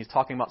Jerusalem. He's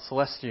talking about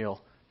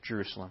celestial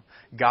Jerusalem.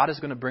 God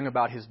is going to bring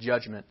about His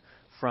judgment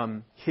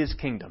from His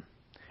kingdom.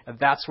 And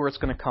that's where it's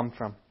going to come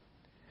from.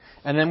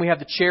 And then we have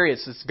the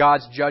chariots. It's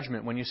God's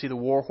judgment. When you see the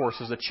war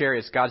horses, the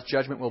chariots, God's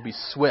judgment will be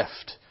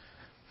swift.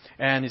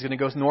 And He's going to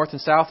go north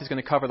and south. He's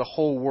going to cover the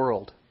whole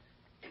world.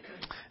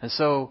 And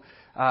so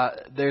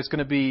there's going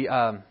to be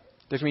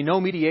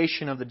no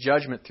mediation of the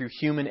judgment through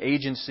human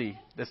agency.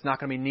 That's not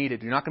going to be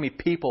needed. You're not going to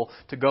be people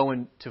to go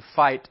and to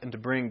fight and to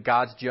bring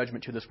God's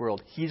judgment to this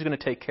world. He's going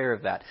to take care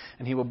of that.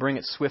 And He will bring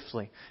it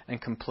swiftly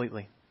and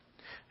completely.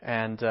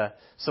 And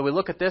so we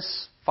look at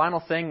this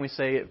final thing. We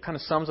say it kind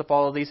of sums up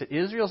all of these. That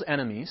Israel's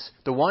enemies,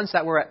 the ones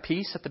that were at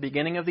peace at the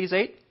beginning of these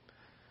 8,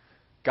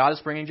 God is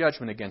bringing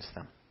judgment against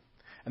them.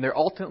 And they're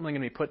ultimately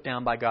going to be put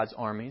down by God's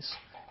armies.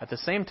 At the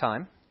same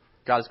time,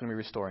 God is going to be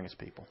restoring His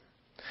people.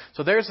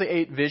 So there's the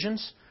 8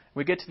 visions.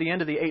 We get to the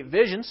end of the 8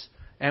 visions,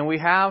 and we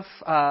have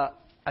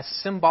a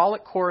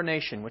symbolic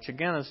coronation, which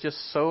again is just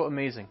so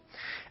amazing.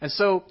 And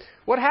so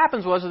what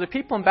happens was the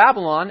people in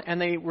Babylon,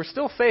 and they were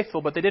still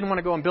faithful, but they didn't want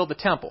to go and build the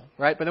temple,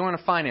 right? But they wanted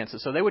to finance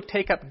it. So they would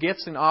take up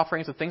gifts and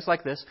offerings and things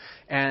like this,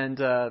 and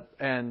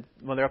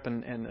well, they're up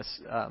in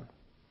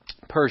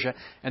Persia,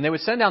 and they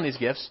would send down these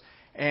gifts,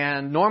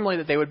 and normally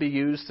that they would be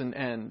used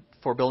and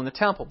for building the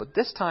temple. But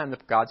this time,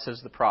 God says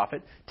to the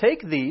prophet,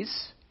 take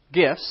these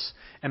gifts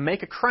and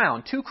make a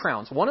crown, 2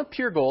 crowns, one of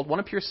pure gold, one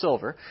of pure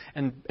silver,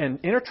 and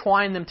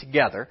intertwine them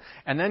together,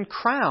 and then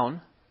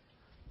crown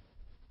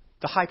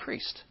the high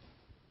priest,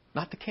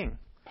 not the king,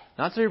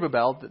 not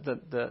Zerubbabel,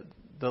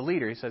 the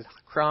leader. He says,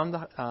 crown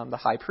the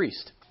high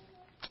priest.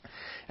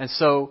 And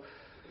so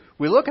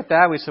we look at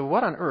that, we say,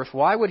 what on earth?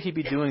 Why would he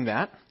be doing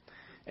that?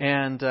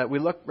 And we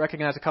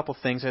recognize a couple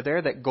things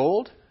there. That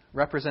gold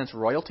represents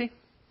royalty.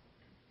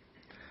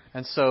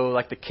 And so,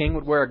 like the king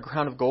would wear a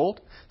crown of gold.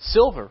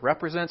 Silver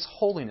represents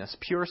holiness,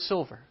 pure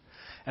silver.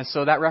 And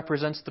so that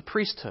represents the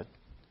priesthood.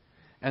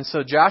 And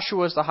so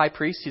Joshua is the high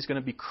priest. He's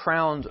going to be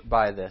crowned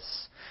by this.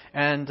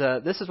 And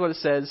this is what it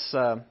says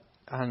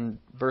on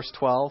verse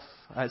 12.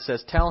 It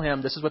says, tell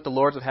him, this is what the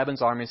Lord of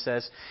Heaven's army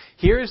says,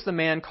 here is the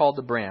man called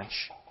the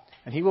branch.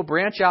 And he will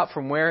branch out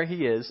from where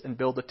he is and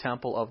build the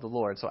temple of the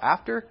Lord. So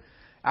after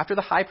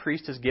the high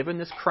priest is given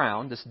this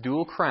crown, this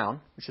dual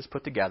crown, which is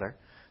put together,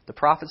 the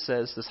prophet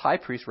says this high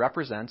priest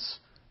represents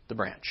the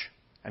branch.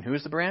 And who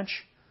is the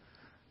branch?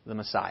 The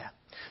Messiah.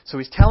 So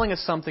he's telling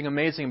us something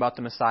amazing about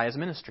the Messiah's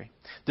ministry.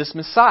 This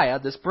Messiah,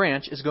 this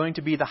branch, is going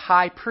to be the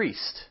high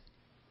priest.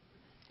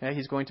 Okay?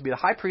 He's going to be the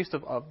high priest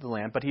of the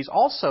land, but he's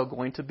also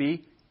going to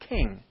be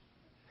king.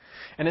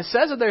 And it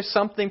says that there's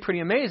something pretty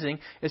amazing.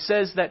 It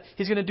says that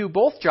he's going to do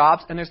both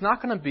jobs, and there's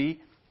not going to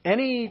be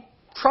any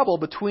trouble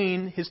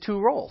between his 2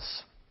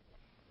 roles.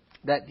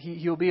 That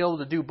he'll be able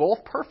to do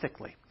both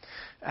perfectly.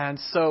 And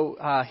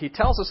so he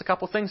tells us a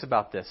couple things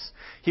about this.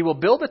 He will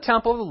build the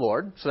temple of the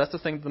Lord. So that's the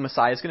thing the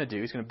Messiah is going to do.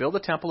 He's going to build the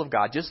temple of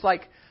God. Just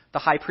like the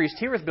high priest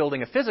here is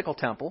building a physical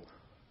temple,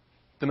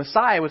 the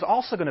Messiah was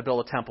also going to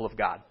build a temple of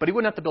God. But he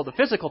wouldn't have to build a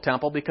physical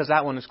temple because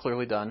that one is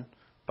clearly done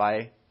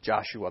by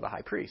Joshua the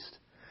high priest.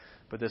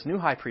 But this new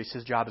high priest,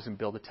 his job is to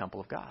build the temple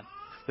of God.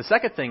 The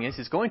second thing is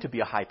he's going to be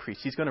a high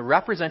priest. He's going to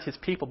represent his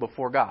people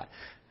before God.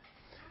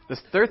 The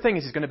third thing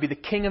is he's going to be the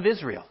king of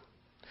Israel.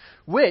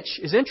 Which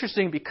is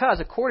interesting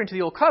because, according to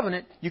the Old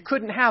Covenant, you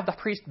couldn't have the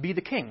priest be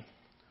the king.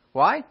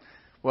 Why?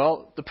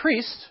 Well, the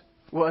priest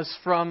was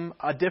from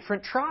a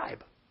different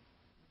tribe.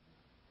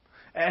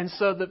 And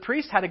so the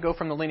priest had to go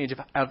from the lineage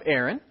of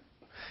Aaron,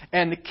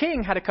 and the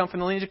king had to come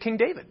from the lineage of King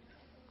David.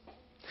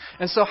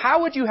 And so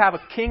how would you have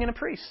a king and a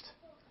priest?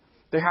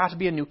 There has to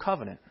be a new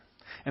covenant.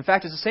 In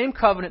fact, it's the same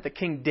covenant that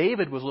King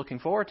David was looking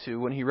forward to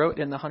when he wrote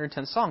in the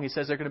 110th Psalm. He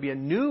says there's going to be a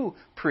new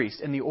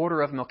priest in the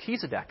order of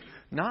Melchizedek,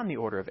 not in the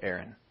order of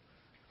Aaron.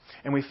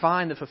 And we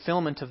find the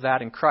fulfillment of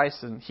that in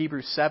Christ. And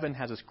Hebrews 7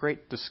 has this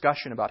great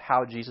discussion about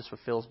how Jesus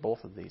fulfills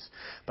both of these.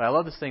 But I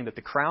love this thing that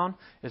the crown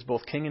is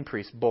both king and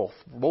priest, both.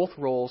 Both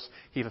roles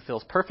he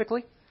fulfills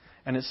perfectly.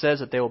 And it says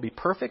that there will be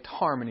perfect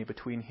harmony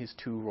between his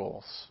 2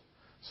 roles.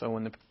 So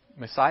when the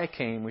Messiah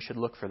came, we should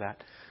look for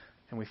that.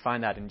 And we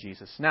find that in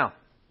Jesus. Now,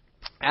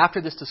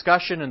 after this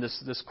discussion and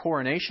this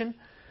coronation,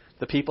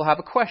 the people have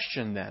a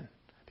question then.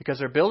 Because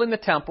they're building the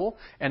temple,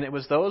 and it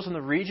was those in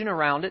the region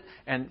around it.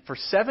 And for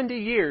 70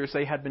 years,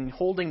 they had been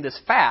holding this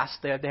fast.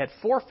 They had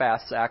 4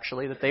 fasts,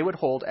 actually, that they would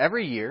hold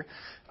every year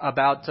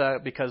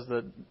because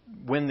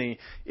when the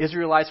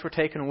Israelites were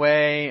taken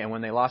away, and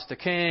when they lost a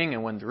king,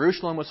 and when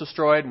Jerusalem was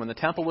destroyed, and when the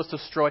temple was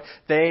destroyed,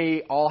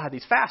 they all had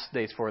these fast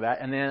days for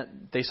that. And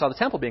then they saw the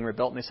temple being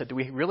rebuilt, and they said, do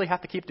we really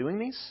have to keep doing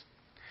these?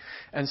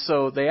 And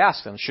so they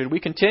asked them, should we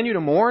continue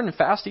to mourn and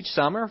fast each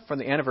summer for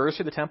the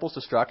anniversary of the temple's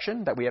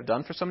destruction that we have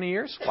done for so many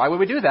years? Why would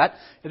we do that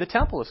if the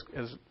temple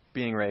is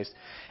being raised?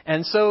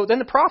 And so then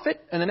the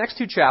prophet, in the next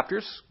 2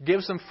 chapters,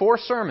 gives them 4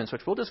 sermons,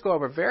 which we'll just go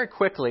over very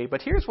quickly.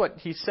 But here's what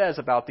he says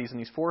about these in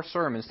these 4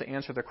 sermons to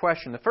answer their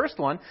question. The first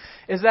one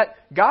is that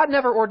God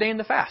never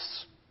ordained the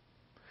fasts.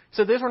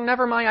 So these were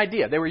never my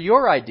idea. They were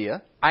your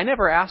idea. I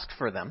never asked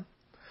for them.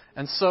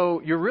 And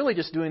so you're really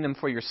just doing them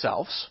for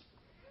yourselves.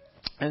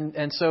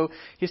 And so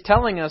he's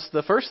telling us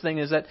the first thing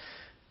is that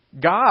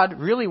God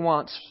really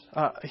wants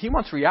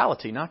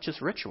reality, not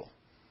just ritual.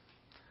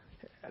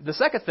 The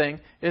second thing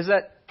is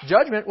that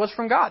judgment was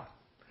from God.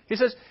 He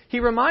says, he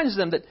reminds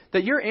them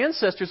that your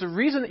ancestors, the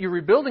reason that you're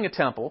rebuilding a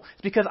temple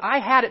is because I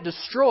had it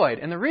destroyed.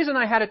 And the reason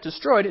I had it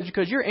destroyed is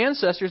because your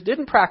ancestors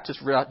didn't practice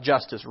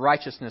justice,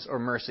 righteousness, or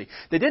mercy.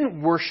 They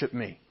didn't worship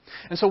me.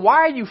 And so why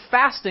are you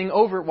fasting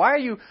over, why are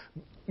you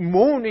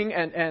moaning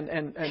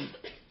and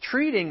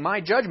treating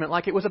my judgment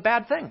like it was a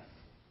bad thing?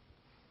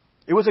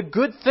 It was a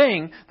good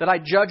thing that I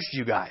judged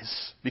you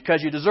guys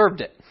because you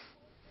deserved it.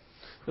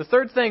 The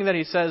third thing that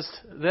he says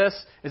this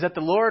is that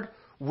the Lord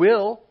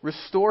will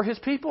restore His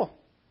people.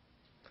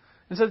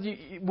 And so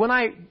when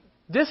I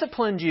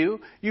disciplined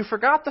you, you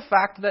forgot the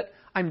fact that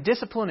I'm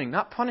disciplining,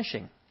 not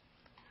punishing.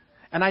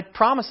 And I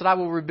promise that I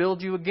will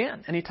rebuild you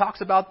again. And he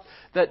talks about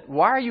that,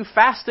 why are you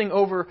fasting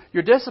over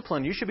your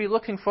discipline? You should be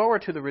looking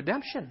forward to the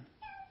redemption.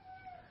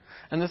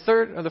 And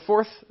the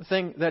fourth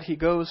thing that he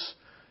goes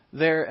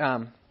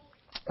there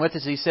with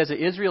is he says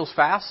that Israel's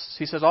fasts.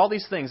 He says all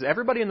these things.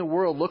 Everybody in the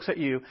world looks at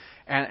you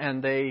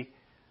and they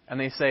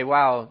say,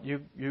 wow,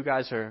 you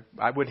guys are,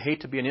 I would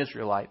hate to be an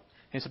Israelite.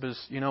 And he says,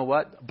 you know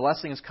what? A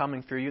blessing is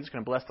coming through you. It's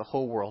going to bless the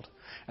whole world.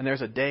 And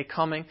there's a day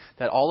coming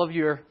that all of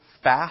your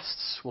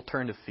fasts will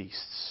turn to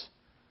feasts.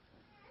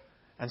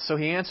 And so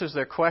he answers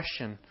their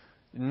question,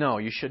 no,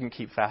 you shouldn't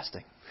keep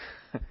fasting.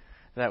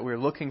 That we're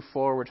looking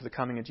forward to the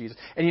coming of Jesus.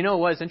 And you know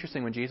what is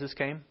interesting? When Jesus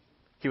came,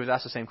 he was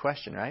asked the same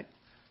question, right?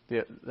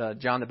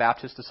 John the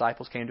Baptist's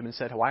disciples came to him and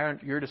said, why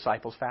aren't your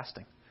disciples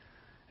fasting?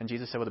 And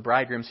Jesus said, well, the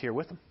bridegroom's here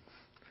with them.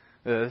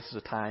 This is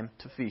a time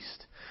to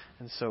feast.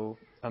 And so,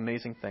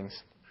 amazing things.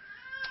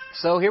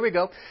 So here we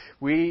go.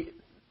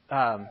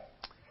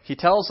 He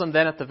tells them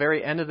then at the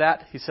very end of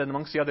that, he said,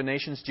 amongst the other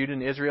nations, Judah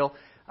and Israel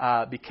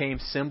became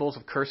symbols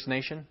of cursed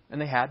nation.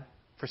 And they had.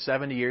 For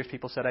 70 years,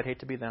 people said, I'd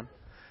hate to be them.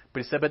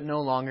 But he said, but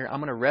no longer.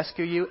 I'm going to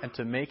rescue you and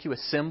to make you a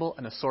symbol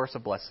and a source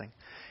of blessing.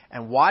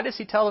 And why does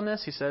he tell them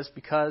this? He says,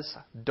 because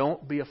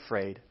don't be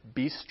afraid.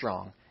 Be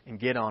strong and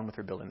get on with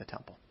rebuilding the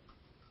temple.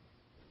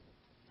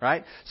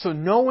 Right? So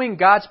knowing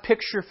God's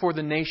picture for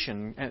the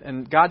nation,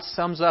 and God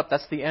sums up,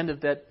 that's the end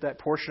of that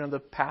portion of the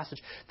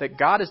passage, that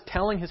God is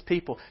telling His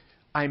people,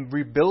 I'm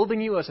rebuilding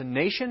you as a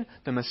nation.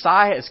 The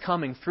Messiah is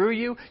coming through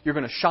you. You're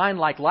going to shine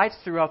like lights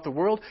throughout the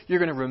world. You're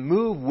going to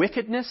remove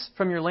wickedness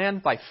from your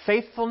land by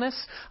faithfulness.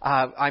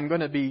 I'm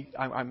going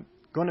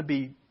to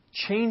be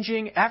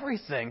changing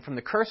everything from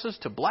the curses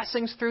to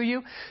blessings through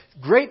you.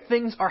 Great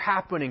things are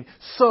happening.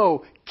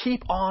 So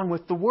keep on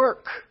with the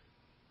work.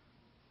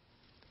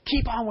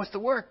 Keep on with the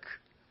work.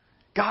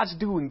 God's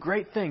doing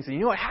great things. And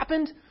you know what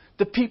happened?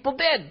 The people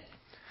did.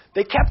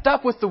 They kept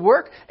up with the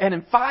work, and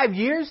in 5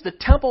 years, the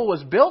temple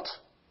was built,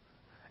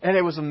 and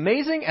it was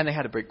amazing, and they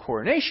had a big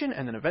coronation,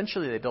 and then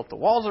eventually they built the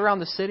walls around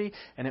the city,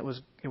 and it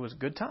was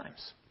good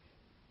times.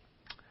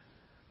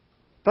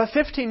 But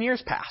 15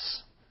 years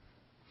pass,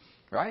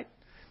 right?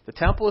 The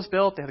temple is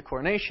built, they have the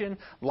coronation.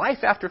 Life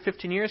after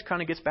 15 years kind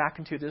of gets back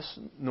into this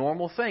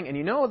normal thing. And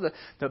you know,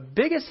 the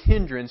biggest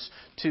hindrance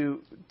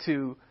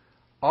to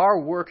our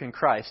work in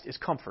Christ is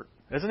comfort,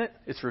 isn't it?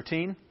 It's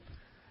routine.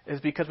 Is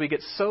because we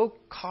get so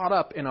caught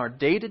up in our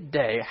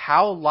day-to-day,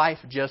 how life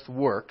just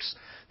works,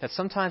 that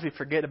sometimes we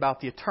forget about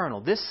the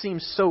eternal. This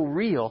seems so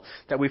real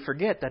that we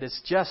forget that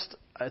it's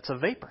a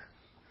vapor.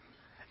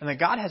 And that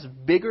God has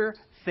bigger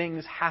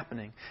things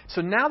happening.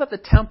 So now that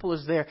the temple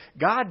is there,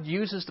 God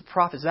uses the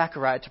prophet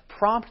Zechariah to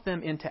prompt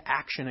them into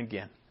action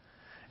again.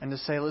 And to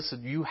say,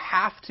 listen, you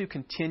have to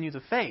continue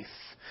the faith.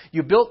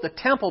 You built the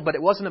temple, but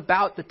it wasn't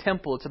about the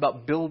temple. It's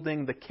about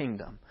building the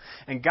kingdom.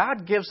 And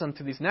God gives them,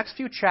 through these next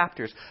few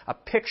chapters, a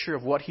picture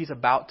of what He's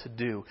about to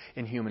do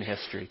in human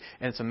history.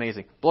 And it's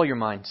amazing. Blow your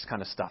mind, this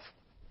kind of stuff.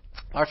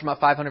 March about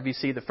 500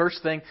 BC, the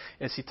first thing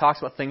is he talks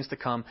about things to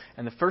come.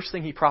 And the first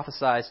thing he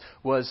prophesied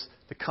was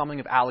the coming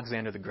of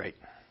Alexander the Great.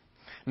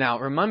 Now,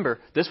 remember,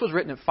 this was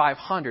written at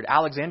 500.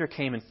 Alexander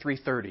came in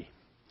 330.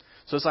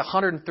 So it's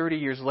 130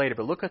 years later,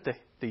 but look at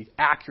the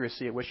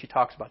accuracy at which he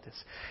talks about this.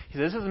 He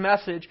says, this is a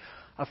message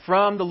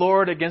from the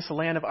Lord against the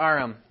land of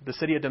Aram, the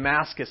city of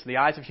Damascus, the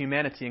eyes of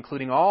humanity,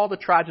 including all the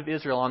tribes of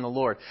Israel on the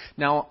Lord.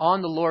 Now,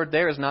 on the Lord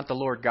there is not the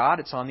Lord God,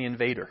 it's on the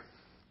invader.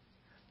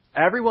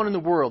 Everyone in the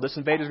world, this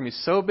invader is going to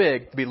be so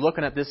big to be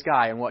looking at this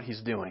guy and what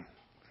he's doing.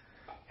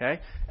 Okay?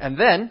 And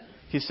then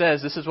he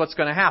says, this is what's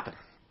going to happen.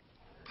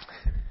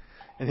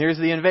 And here's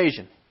the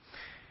invasion.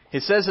 He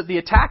says that the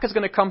attack is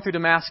going to come through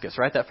Damascus,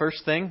 right? That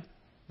first thing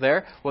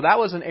there. Well, that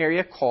was an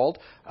area called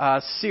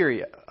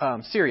Syria.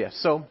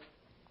 So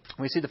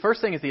we see the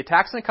first thing is the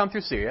attack's going to come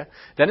through Syria.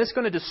 Then it's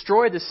going to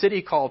destroy the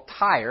city called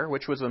Tyre,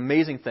 which was an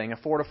amazing thing, a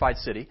fortified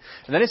city.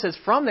 And then it says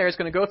from there it's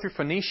going to go through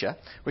Phoenicia,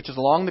 which is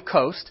along the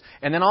coast.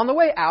 And then on the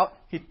way out,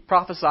 he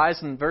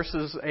prophesies in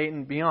verses 8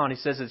 and beyond, he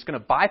says it's going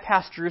to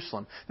bypass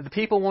Jerusalem, that the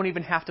people won't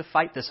even have to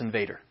fight this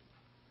invader,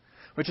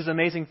 which is an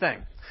amazing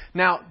thing.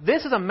 Now,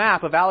 this is a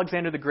map of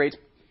Alexander the Great's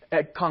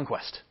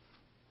conquest.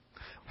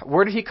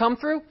 Where did he come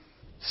through?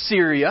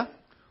 Syria.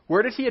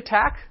 Where did he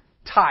attack?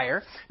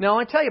 Tyre. Now, I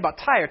want to tell you about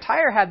Tyre.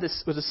 Tyre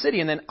was a city,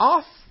 and then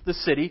off the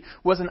city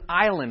was an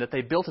island that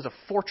they built as a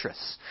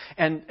fortress.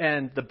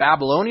 And the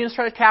Babylonians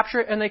tried to capture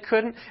it, and they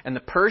couldn't. And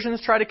the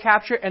Persians tried to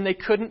capture it, and they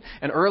couldn't.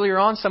 And earlier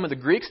on, some of the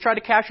Greeks tried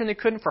to capture it, and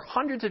they couldn't. For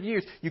hundreds of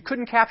years, you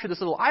couldn't capture this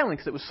little island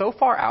because it was so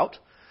far out.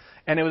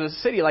 And it was a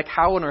city like,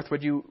 how on earth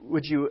would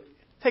you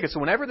take it? So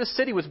whenever the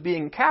city was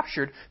being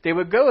captured, they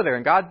would go there.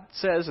 And God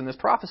says in this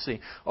prophecy,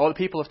 oh, the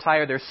people of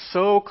Tyre, they're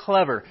so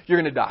clever,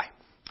 you're going to die.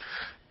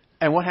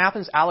 And what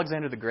happens?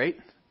 Alexander the Great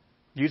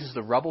uses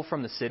the rubble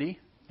from the city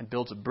and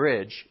builds a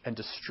bridge and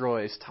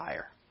destroys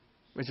Tyre,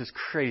 which is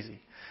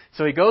crazy.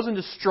 So he goes and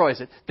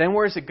destroys it. Then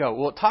where does it go?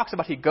 Well, it talks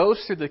about he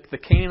goes through the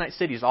Canaanite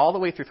cities all the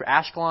way through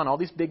Ashkelon, all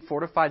these big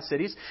fortified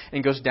cities,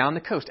 and goes down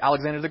the coast.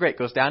 Alexander the Great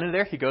goes down into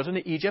there. He goes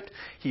into Egypt.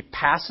 He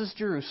passes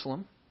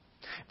Jerusalem.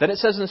 Then it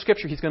says in the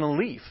Scripture he's going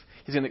to leave.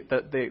 He's going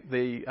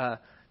to,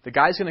 the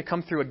guy's going to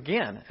come through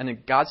again. And then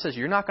God says,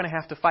 you're not going to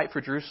have to fight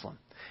for Jerusalem.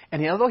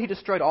 And although he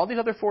destroyed all these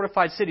other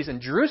fortified cities, and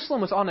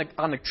Jerusalem was on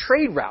a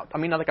trade route, I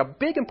mean, like a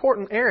big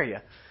important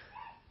area,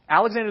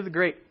 Alexander the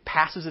Great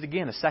passes it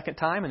again a second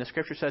time, and the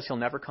Scripture says he'll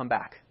never come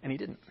back. And he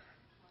didn't.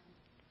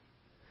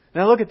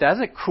 Now look at that.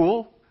 Isn't it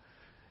cool?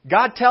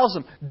 God tells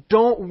him,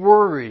 don't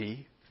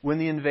worry when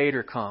the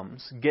invader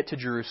comes. Get to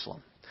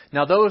Jerusalem.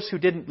 Now those who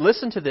didn't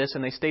listen to this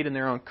and they stayed in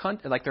their own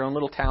country, like their own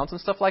little towns and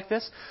stuff like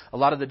this, a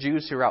lot of the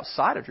Jews who were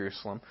outside of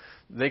Jerusalem,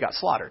 they got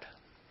slaughtered.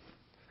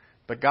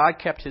 But God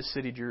kept his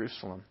city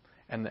Jerusalem,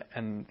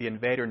 and the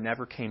invader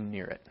never came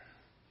near it.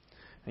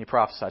 And he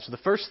prophesied. So the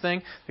first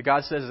thing that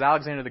God says is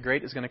Alexander the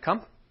Great is going to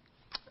come.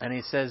 And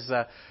he says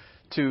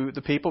to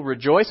the people,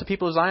 rejoice, the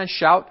people of Zion,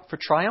 shout for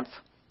triumph.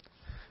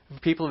 The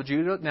people of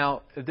Judah.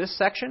 Now, this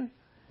section,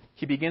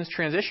 he begins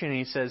transitioning.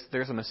 He says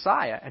there's a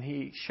Messiah. And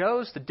he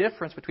shows the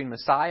difference between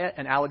Messiah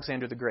and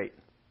Alexander the Great.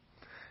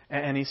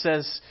 And he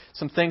says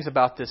some things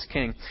about this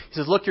king. He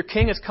says, look, your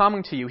king is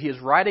coming to you. He is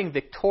riding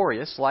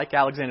victorious like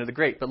Alexander the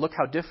Great. But look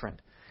how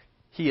different.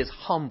 He is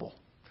humble.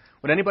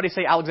 Would anybody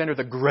say Alexander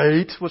the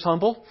Great was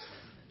humble?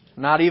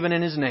 Not even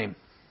in his name.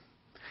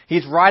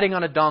 He's riding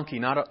on a donkey,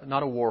 not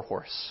a war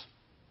horse.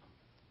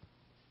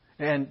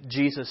 And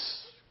Jesus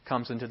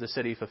comes into the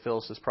city,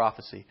 fulfills his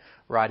prophecy,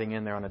 riding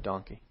in there on a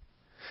donkey.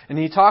 And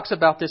he talks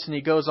about this and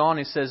he goes on,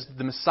 he says,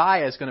 the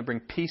Messiah is going to bring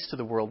peace to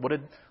the world.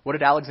 What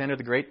did Alexander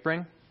the Great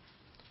bring?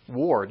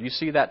 War. Do you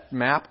see that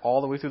map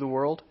all the way through the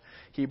world?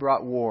 He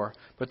brought war.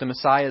 But the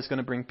Messiah is going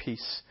to bring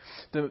peace.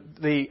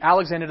 The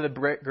Alexander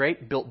the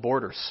Great built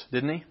borders,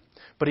 didn't he?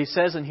 But he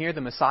says in here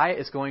the Messiah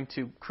is going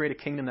to create a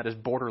kingdom that is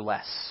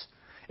borderless.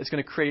 It's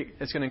going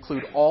to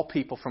include all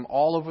people from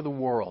all over the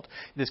world.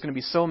 It's going to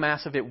be so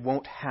massive it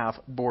won't have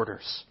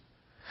borders.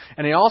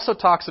 And he also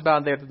talks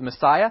about there that the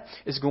Messiah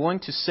is going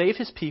to save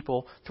his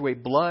people through a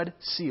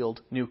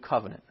blood-sealed new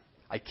covenant.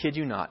 I kid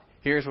you not.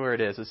 Here's where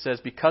it is. It says,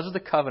 because of the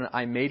covenant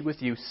I made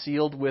with you,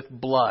 sealed with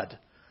blood,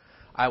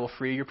 I will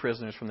free your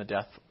prisoners from the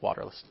death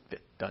waterless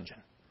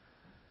dungeon.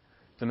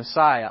 The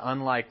Messiah,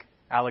 unlike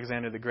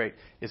Alexander the Great,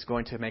 is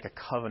going to make a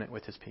covenant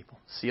with his people.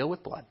 Sealed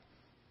with blood.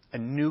 A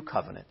new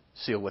covenant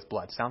sealed with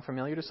blood. Sound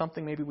familiar to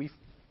something maybe we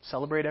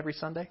celebrate every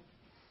Sunday?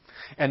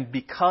 And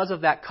because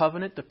of that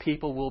covenant, the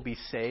people will be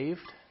saved.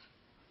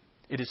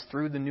 It is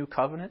through the new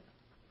covenant.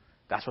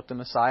 That's what the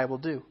Messiah will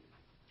do.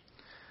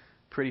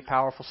 Pretty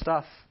powerful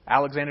stuff.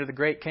 Alexander the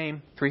Great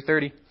came,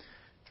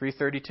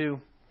 332,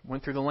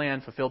 went through the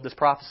land, fulfilled this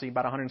prophecy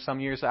about 100 and some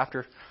years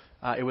after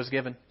it was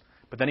given.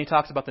 But then he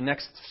talks about the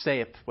next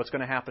step, what's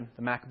going to happen,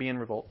 the Maccabean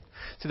revolt.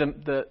 So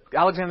the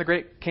Alexander the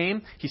Great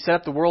came, he set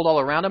up the world all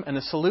around him, and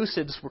the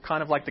Seleucids were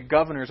kind of like the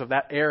governors of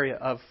that area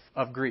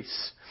of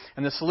Greece.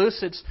 And the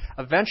Seleucids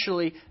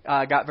eventually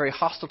got very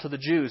hostile to the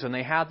Jews, and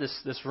they had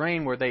this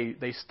reign where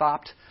they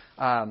stopped.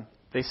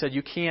 They said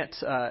you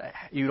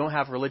don't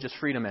have religious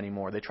freedom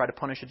anymore. They tried to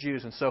punish the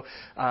Jews. And so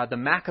the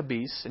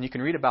Maccabees, and you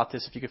can read about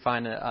this if you could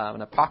find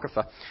an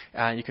Apocrypha,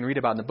 you can read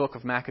about in the book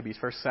of Maccabees,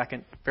 1st,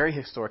 2nd, very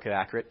historically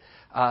accurate,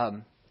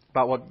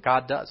 about what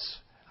God does.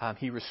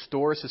 He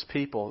restores his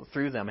people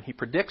through them, and he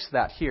predicts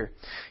that here.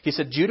 He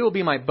said, Judah will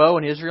be my bow,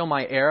 and Israel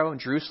my arrow, and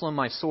Jerusalem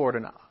my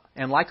sword,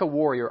 and like a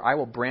warrior I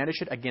will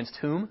brandish it against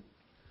whom?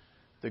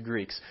 The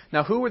Greeks.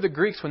 Now, who were the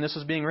Greeks when this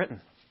was being written?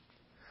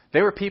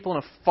 They were people in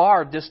a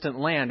far distant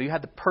land. You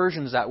had the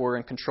Persians that were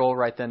in control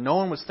right then. No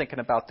one was thinking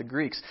about the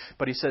Greeks.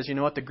 But he says, you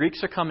know what? The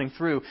Greeks are coming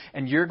through,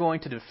 and you're going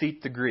to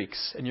defeat the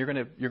Greeks, and you're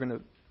going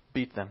to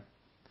beat them.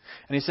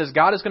 And he says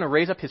God is going to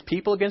raise up his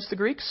people against the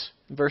Greeks.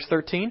 In verse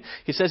 13,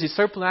 he says he's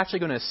supernaturally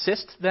going to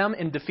assist them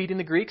in defeating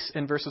the Greeks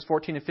in verses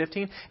 14 and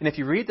 15. And if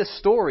you read the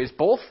stories,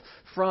 both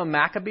from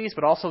Maccabees,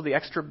 but also the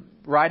extra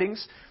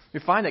writings, you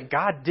find that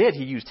God did.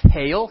 He used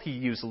hail, he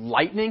used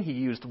lightning, he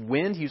used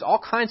wind, he used all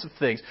kinds of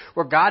things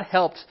where God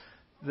helped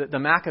the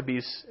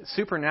Maccabees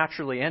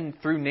supernaturally and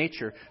through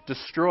nature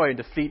destroy and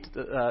defeat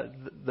the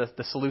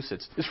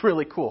Seleucids. It's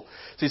really cool.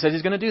 So he says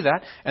he's going to do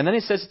that. And then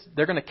he says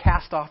they're going to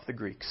cast off the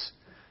Greeks,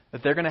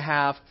 that they're going to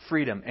have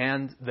freedom.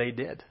 And they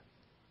did.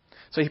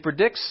 So he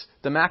predicts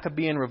the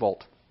Maccabean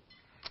revolt.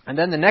 And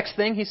then the next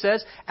thing he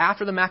says,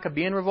 after the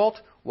Maccabean revolt,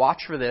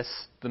 watch for this,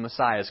 the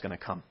Messiah is going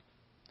to come.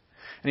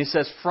 And he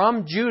says,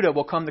 from Judah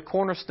will come the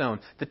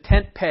cornerstone, the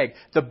tent peg,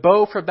 the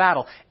bow for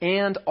battle,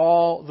 and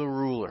all the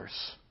rulers.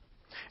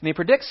 And he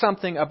predicts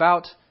something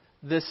about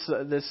this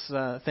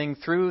thing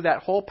through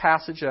that whole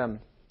passage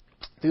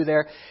through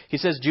there. He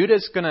says Judah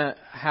is going to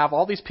have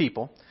all these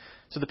people.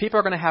 So the people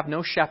are going to have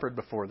no shepherd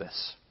before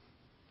this.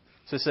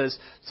 So it says,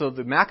 so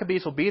the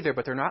Maccabees will be there,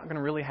 but they're not going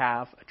to really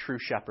have a true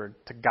shepherd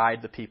to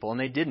guide the people. And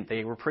they didn't.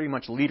 They were pretty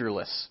much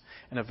leaderless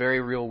in a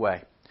very real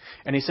way.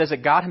 And he says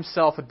that God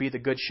himself would be the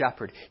good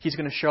shepherd. He's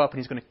going to show up and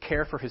he's going to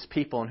care for his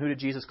people. And who did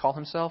Jesus call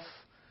himself?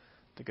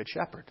 The good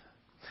shepherd.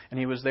 And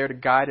He was there to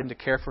guide and to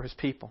care for His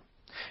people.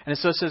 And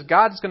so it says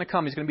God's going to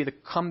come. He's going to be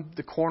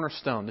the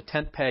cornerstone, the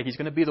tent peg. He's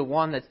going to be the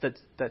one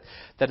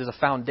that is a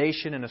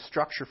foundation and a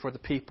structure for the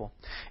people.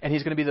 And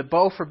He's going to be the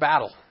bow for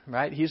battle,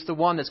 right? He's the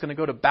one that's going to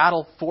go to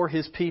battle for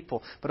His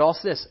people. But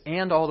also this,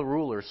 and all the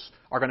rulers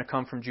are going to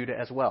come from Judah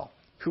as well.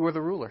 Who are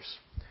the rulers?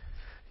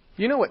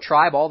 You know what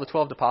tribe all the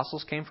 12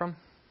 apostles came from?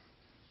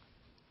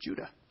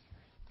 Judah.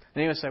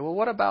 And you would say, well,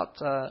 what about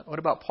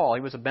Paul?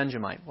 He was a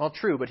Benjamite. Well,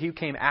 true, but he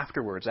came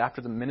afterwards, after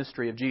the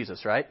ministry of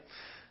Jesus, right?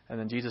 And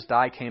then Jesus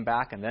died, came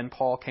back, and then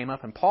Paul came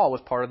up. And Paul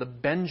was part of the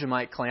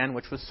Benjamite clan,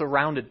 which was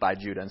surrounded by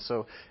Judah. And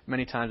so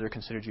many times they're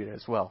considered Judah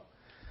as well.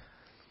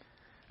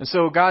 And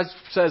so God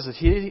says that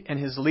He and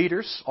His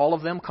leaders, all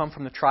of them come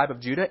from the tribe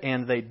of Judah,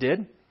 and they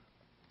did.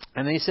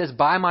 And then He says,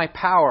 by my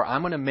power,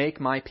 I'm going to make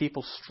my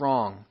people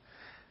strong.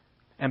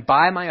 And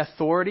by my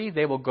authority,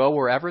 they will go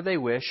wherever they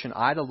wish, and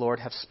I, the Lord,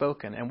 have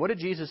spoken. And what did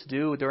Jesus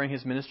do during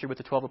His ministry with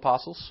the 12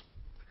 apostles?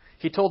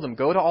 He told them,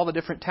 go to all the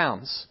different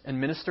towns and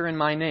minister in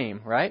my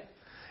name, right?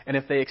 And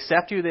if they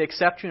accept you, they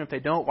accept you. And if they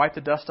don't, wipe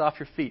the dust off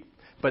your feet.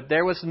 But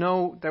there was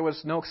no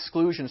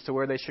exclusions to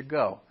where they should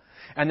go.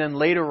 And then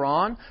later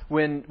on,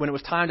 when it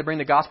was time to bring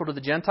the gospel to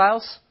the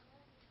Gentiles,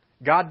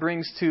 God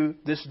brings to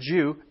this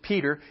Jew,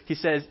 Peter, He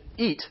says,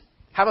 eat,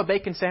 have a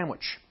bacon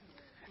sandwich,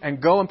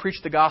 and go and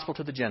preach the gospel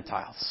to the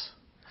Gentiles.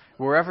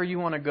 Wherever you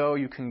want to go,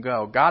 you can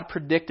go. God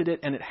predicted it,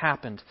 and it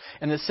happened.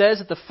 And it says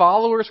that the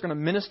followers are going to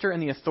minister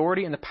in the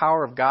authority and the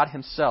power of God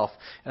Himself.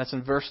 And that's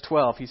in verse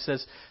 12. He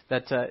says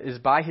that is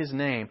by His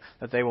name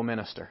that they will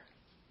minister.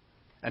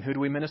 And who do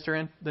we minister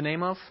in the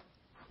name of?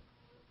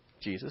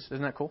 Jesus.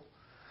 Isn't that cool?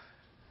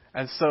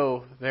 And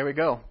so, there we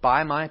go.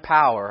 By my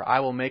power, I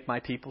will make my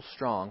people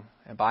strong.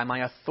 And by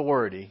my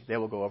authority, they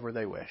will go wherever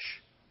they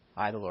wish.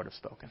 I, the Lord, have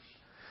spoken.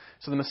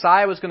 So the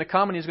Messiah was going to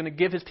come, and He's going to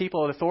give His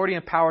people authority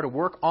and power to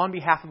work on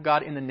behalf of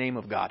God in the name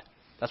of God.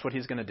 That's what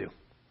He's going to do.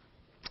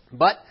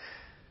 But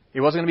He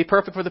wasn't going to be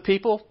perfect for the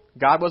people.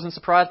 God wasn't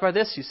surprised by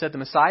this. He said the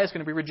Messiah is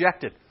going to be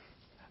rejected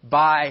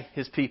by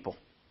His people.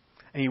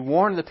 And He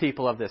warned the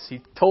people of this.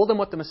 He told them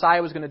what the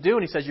Messiah was going to do,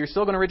 and He says, you're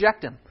still going to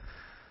reject Him.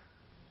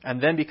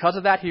 And then because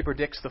of that, He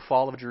predicts the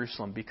fall of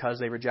Jerusalem because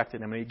they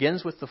rejected Him. And He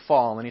begins with the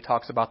fall, and then He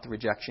talks about the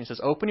rejection. He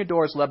says, open your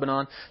doors,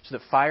 Lebanon, so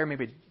that fire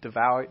may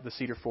devour the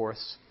cedar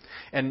forests.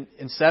 And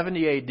in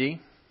 70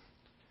 A.D.,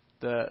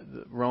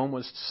 the Rome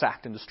was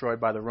sacked and destroyed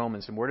by the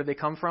Romans. And where did they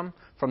come from?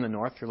 From the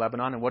north, through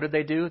Lebanon. And what did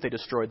they do? They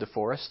destroyed the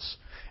forests.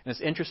 And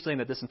it's interesting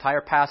that this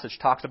entire passage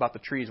talks about the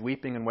trees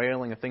weeping and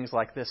wailing and things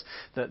like this.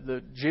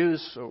 The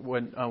Jews,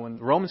 when the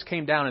Romans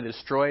came down and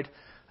destroyed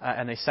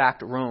and they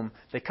sacked Rome,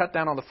 they cut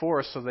down all the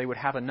forests so they would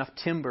have enough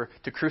timber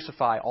to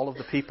crucify all of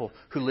the people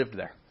who lived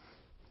there.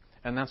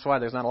 And that's why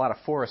there's not a lot of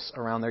forests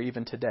around there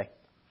even today.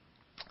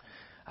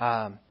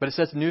 But it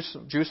says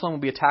Jerusalem will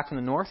be attacked from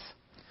the north.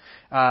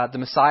 The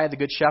Messiah, the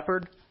Good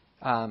Shepherd,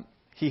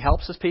 He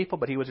helps His people,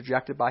 but He was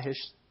rejected by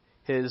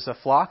His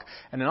flock.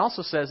 And it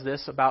also says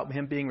this about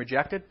Him being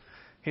rejected.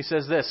 He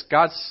says this,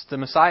 the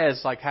Messiah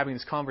is like having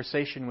this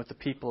conversation with the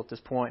people at this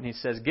point, and He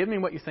says, give me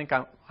what you think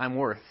I'm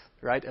worth,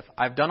 right? If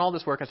I've done all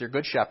this work as your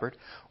Good Shepherd,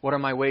 what are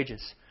my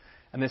wages?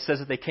 And it says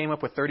that they came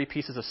up with 30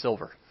 pieces of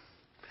silver.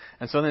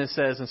 And so then it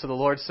says, and so the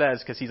Lord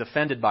says, because He's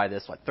offended by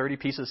this, like 30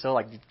 pieces of silver,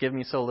 like give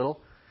me so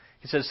little.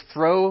 He says,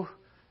 throw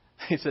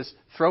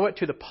it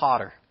to the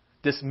potter,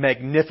 this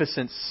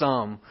magnificent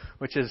sum,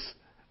 which is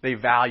they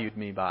valued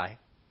me by.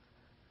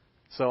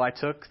 So I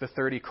took the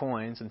 30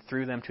 coins and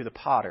threw them to the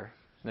potter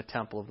in the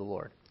temple of the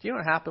Lord. Do you know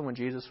what happened when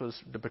Jesus was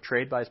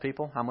betrayed by His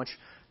people? How much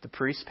the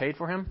priests paid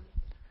for Him?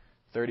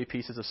 30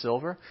 pieces of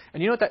silver.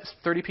 And you know what that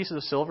 30 pieces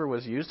of silver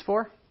was used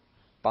for?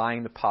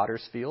 Buying the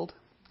potter's field.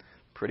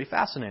 Pretty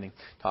fascinating.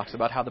 Talks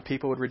about how the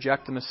people would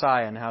reject the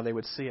Messiah and how they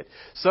would see it.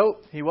 So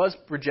He was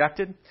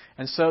rejected.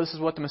 And so this is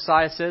what the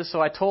Messiah says. So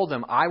I told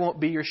them, I won't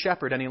be your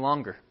shepherd any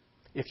longer.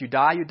 If you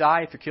die, you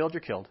die. If you're killed, you're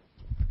killed.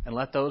 And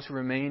let those who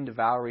remain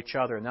devour each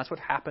other. And that's what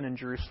happened in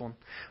Jerusalem.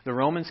 The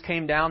Romans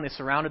came down. They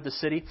surrounded the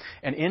city.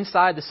 And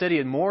inside the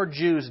city, more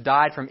Jews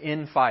died from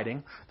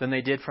infighting than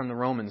they did from the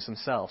Romans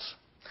themselves.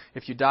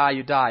 If you die,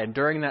 you die. And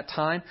during that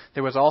time,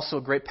 there was also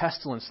a great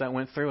pestilence that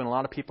went through, and a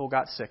lot of people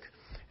got sick.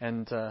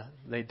 And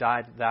they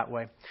died that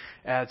way.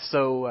 And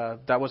so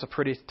that was a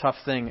pretty tough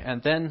thing.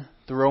 And then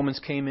the Romans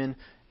came in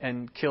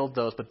and killed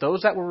those. But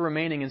those that were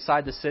remaining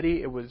inside the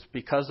city, it was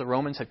because the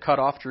Romans had cut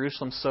off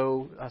Jerusalem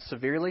so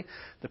severely,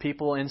 the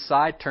people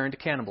inside turned to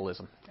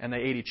cannibalism. And they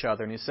ate each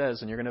other. And He says,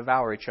 and you're going to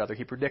devour each other.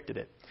 He predicted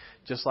it.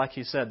 Just like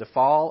He said, the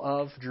fall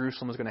of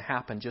Jerusalem was going to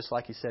happen, just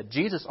like He said.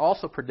 Jesus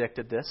also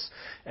predicted this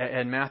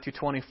in Matthew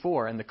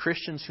 24. And the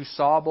Christians who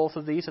saw both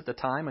of these at the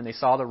time, and they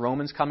saw the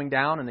Romans coming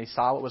down, and they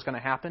saw what was going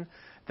to happen,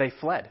 they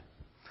fled.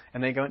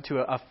 And they went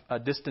to a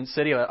distant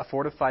city, a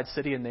fortified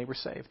city, and they were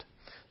saved.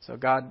 So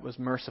God was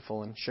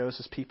merciful and shows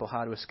His people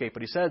how to escape.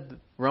 But He said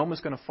Rome was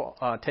going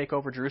to take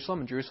over Jerusalem,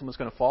 and Jerusalem was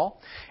going to fall.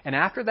 And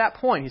after that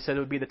point, He said it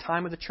would be the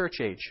time of the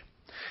church age.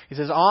 He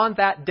says, on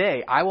that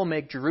day, I will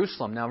make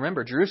Jerusalem. Now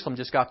remember, Jerusalem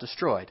just got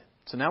destroyed.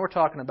 So now we're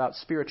talking about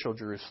spiritual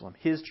Jerusalem,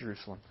 His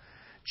Jerusalem.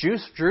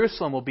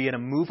 Jerusalem will be an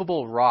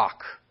immovable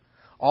rock.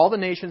 All the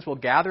nations will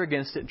gather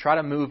against it and try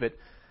to move it,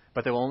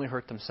 but they will only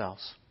hurt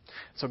themselves.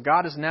 So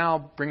God is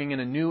now bringing in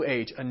a new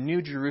age, a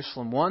new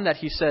Jerusalem, one that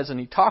He says, and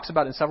He talks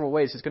about in several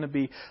ways, is going to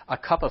be a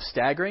cup of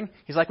staggering.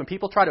 He's like, when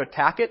people try to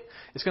attack it,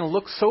 it's going to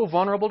look so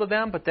vulnerable to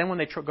them, but then when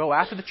they go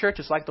after the church,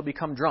 it's like they'll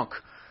become drunk.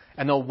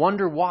 And they'll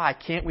wonder, why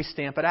can't we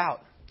stamp it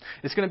out?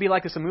 It's going to be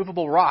like this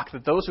immovable rock,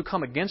 that those who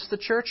come against the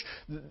church,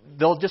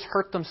 they'll just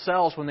hurt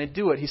themselves when they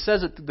do it. He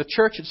says that the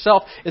church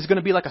itself is going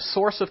to be like a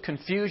source of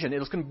confusion.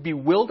 It's going to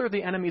bewilder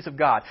the enemies of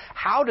God.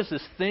 How does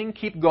this thing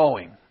keep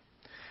going?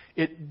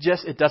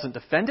 It doesn't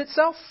defend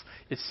itself.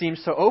 It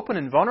seems so open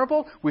and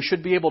vulnerable. We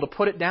should be able to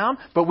put it down,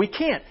 but we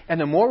can't. And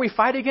the more we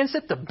fight against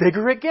it, the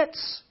bigger it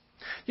gets.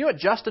 You know what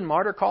Justin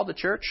Martyr called the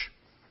church?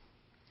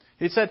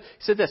 He said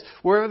this: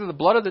 wherever the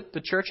blood of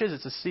the church is,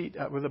 it's the seed.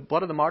 Where the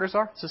blood of the martyrs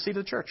are, it's the seed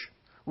of the church.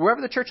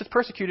 Wherever the church is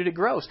persecuted, it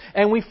grows.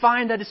 And we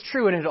find that it's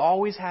true, and it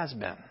always has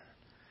been.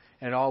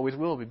 And it always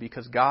will be,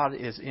 because God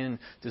is in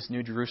this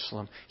new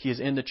Jerusalem. He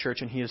is in the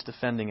church, and He is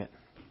defending it.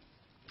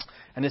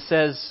 And it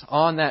says,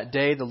 on that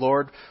day, the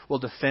Lord will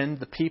defend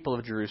the people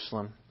of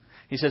Jerusalem.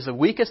 He says, the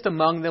weakest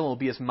among them will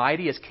be as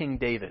mighty as King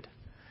David,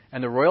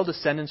 and the royal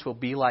descendants will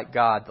be like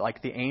God,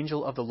 like the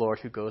angel of the Lord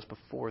who goes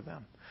before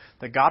them.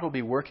 That God will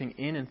be working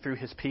in and through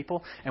His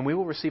people, and we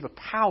will receive a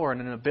power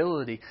and an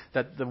ability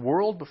that the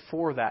world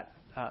before that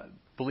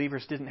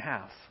believers didn't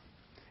have.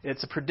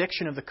 It's a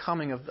prediction of the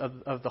coming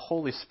of the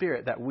Holy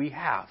Spirit that we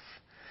have,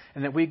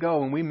 and that we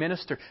go and we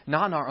minister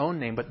not in our own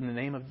name, but in the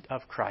name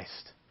of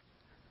Christ.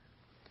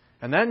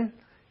 And then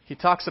he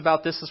talks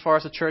about this as far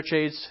as the church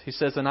age. He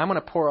says, and I'm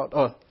going to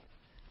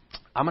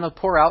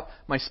pour out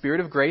my spirit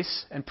of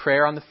grace and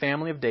prayer on the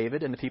family of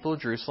David and the people of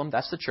Jerusalem.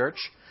 That's the church.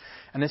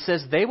 And it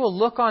says, they will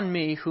look on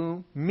me,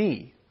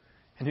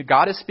 and who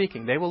God is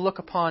speaking, they will look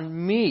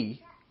upon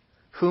me,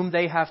 whom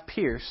they have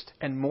pierced,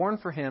 and mourn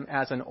for Him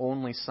as an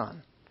only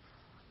son.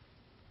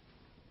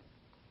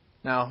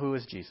 Now, who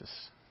is Jesus?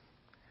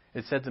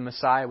 It said the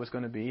Messiah was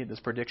going to be, this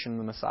prediction of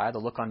the Messiah, to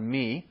look on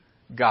me,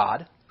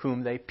 God,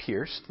 whom they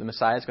pierced. The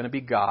Messiah is going to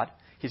be God.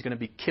 He's going to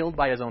be killed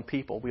by His own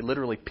people. We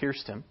literally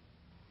pierced Him.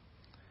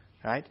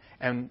 Right?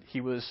 And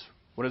He was,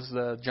 what does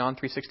John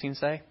 3:16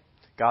 say?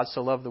 God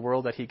so loved the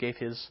world that He gave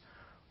His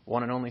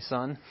one and only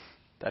Son,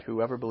 that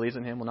whoever believes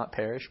in Him will not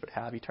perish but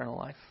have eternal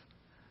life.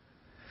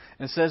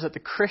 And it says that the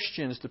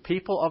Christians, the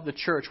people of the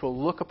church,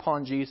 will look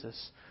upon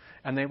Jesus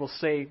and they will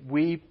say,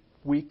 we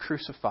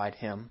crucified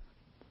Him.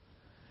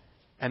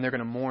 And they're going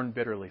to mourn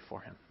bitterly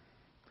for Him.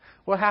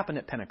 What happened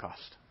at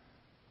Pentecost?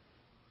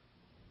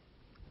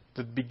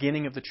 The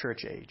beginning of the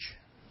church age.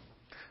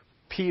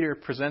 Peter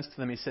presents to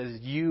them, he says,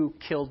 you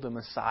killed the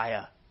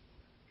Messiah.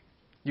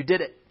 You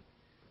did it.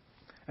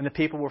 And the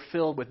people were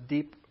filled with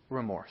deep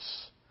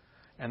remorse.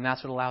 And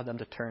that's what allowed them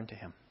to turn to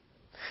Him.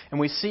 And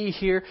we see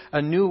here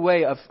a new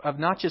way of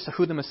not just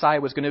who the Messiah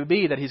was going to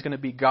be, that He's going to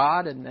be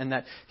God, and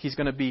that He's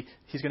going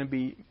to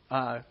be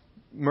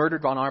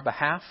murdered on our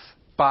behalf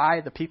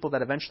by the people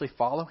that eventually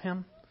follow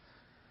Him.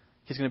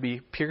 He's going to be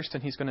pierced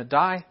and He's going to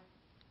die.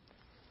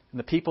 And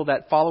the people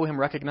that follow Him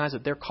recognize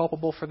that they're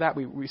culpable for that.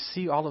 We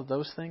see all of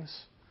those things.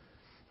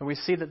 And we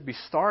see that the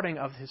starting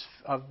of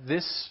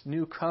this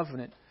new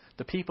covenant,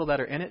 the people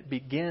that are in it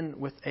begin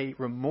with a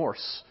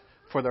remorse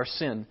for their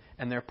sin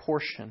and their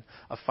portion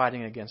of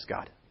fighting against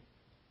God.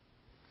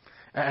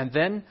 And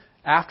then,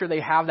 after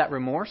they have that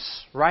remorse,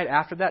 right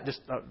after that,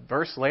 just a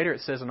verse later,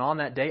 it says, and on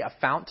that day a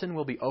fountain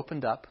will be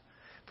opened up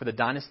for the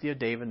dynasty of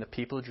David and the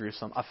people of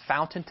Jerusalem, a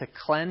fountain to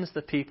cleanse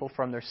the people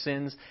from their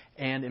sins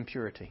and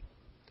impurity.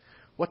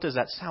 What does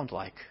that sound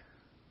like?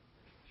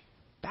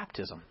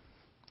 Baptism.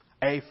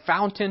 A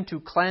fountain to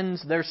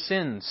cleanse their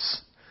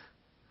sins.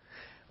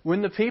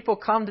 When the people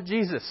come to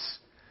Jesus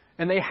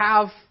and they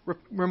have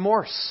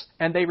remorse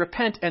and they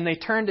repent and they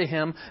turn to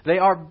Him, they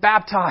are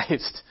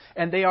baptized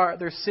and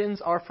their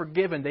sins are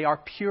forgiven. They are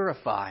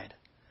purified.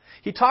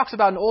 He talks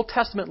about in Old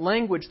Testament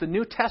language, the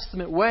New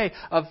Testament way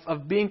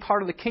of being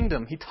part of the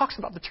kingdom. He talks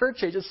about the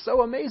church age. It's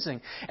so amazing.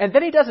 And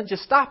then he doesn't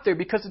just stop there,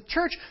 because the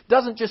church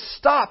doesn't just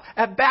stop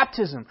at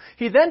baptism.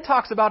 He then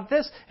talks about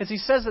this as he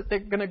says that they're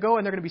going to go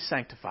and they're going to be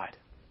sanctified.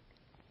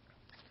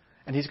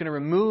 And He's going to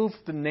remove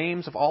the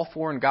names of all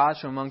foreign gods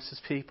from amongst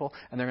His people,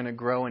 and they're going to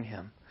grow in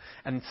Him.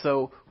 And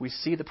so we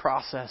see the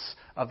process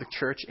of the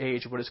church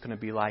age, what it's going to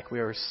be like. We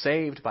are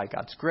saved by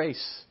God's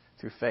grace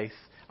through faith.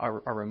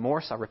 Our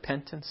remorse, our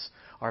repentance,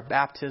 our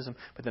baptism,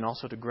 but then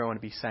also to grow and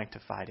be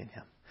sanctified in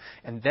Him.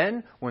 And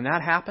then, when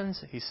that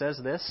happens, he says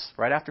this,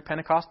 right after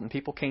Pentecost, and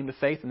people came to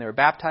faith and they were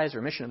baptized,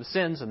 remission of the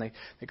sins, and they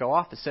go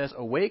off. It says,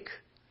 awake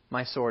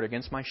my sword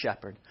against my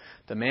shepherd,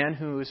 the man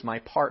who is my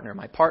partner.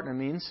 My partner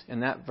means, in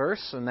that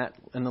verse,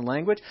 in the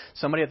language,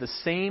 somebody of the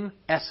same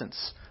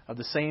essence, of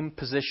the same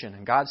position.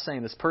 And God's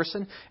saying this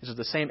person is of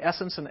the same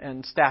essence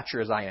and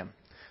stature as I am.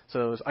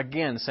 So,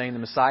 again, saying the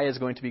Messiah is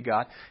going to be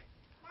God.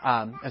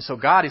 And so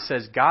God, he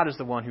says, God is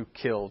the one who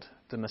killed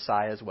the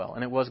Messiah as well.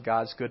 And it was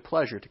God's good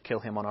pleasure to kill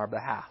Him on our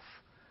behalf.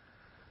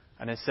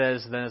 And it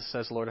says,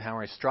 Lord of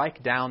Hammer,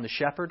 strike down the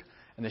shepherd,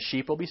 and the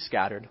sheep will be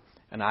scattered,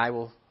 and I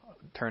will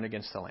turn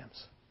against the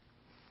lambs.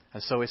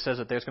 And so he says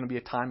that there's going to be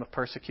a time of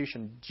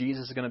persecution.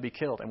 Jesus is going to be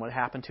killed. And what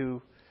happened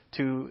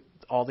to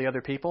all the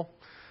other people?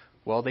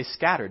 Well, they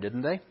scattered,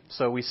 didn't they?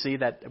 So we see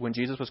that when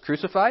Jesus was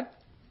crucified,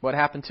 what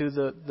happened to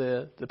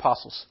the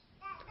apostles?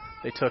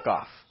 They took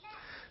off.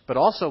 But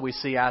also we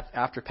see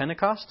after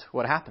Pentecost,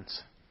 what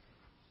happens?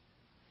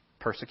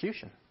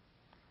 Persecution.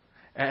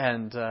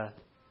 And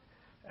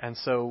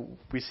so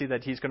we see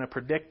that he's going to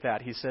predict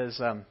that. He says,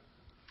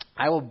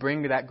 I will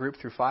bring that group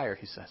through fire,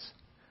 he says.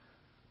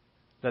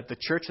 That the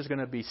church is going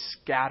to be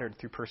scattered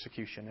through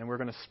persecution. And we're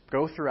going to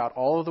go throughout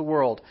all of the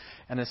world.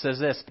 And it says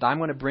this, but I'm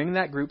going to bring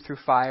that group through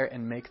fire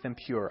and make them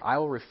pure. I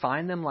will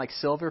refine them like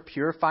silver,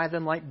 purify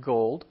them like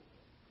gold.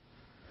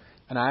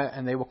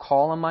 And they will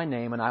call on my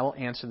name, and I will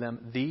answer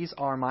them. These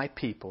are my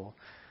people.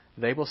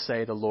 They will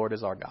say, the Lord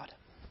is our God.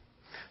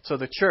 So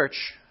the church,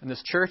 in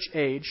this church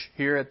age,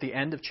 here at the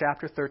end of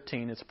chapter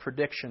 13, it's a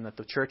prediction that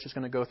the church is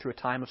going to go through a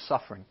time of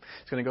suffering.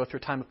 It's going to go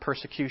through a time of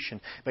persecution.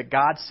 But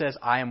God says,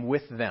 I am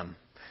with them.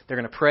 They're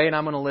going to pray, and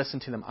I'm going to listen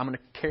to them. I'm going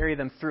to carry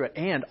them through it.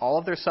 And all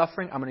of their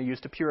suffering, I'm going to use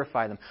to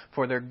purify them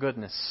for their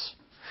goodness.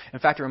 In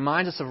fact, it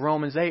reminds us of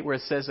Romans 8, where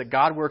it says that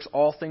God works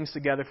all things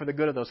together for the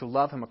good of those who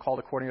love Him, are called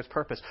according to His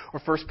purpose. Or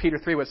 1 Peter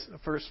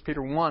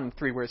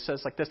 1:3, where it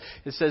says like this.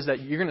 It says that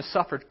you're going to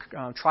suffer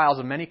trials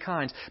of many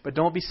kinds, but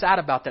don't be sad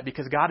about that,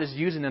 because God is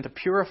using them to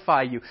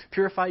purify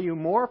you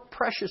more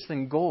precious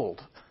than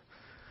gold.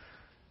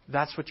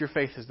 That's what your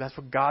faith is. That's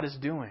what God is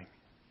doing.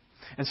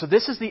 And so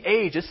this is the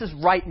age. This is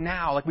right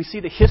now. Like we see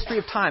the history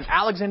of time.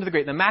 Alexander the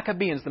Great, the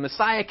Maccabees, the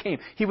Messiah came.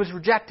 He was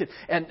rejected.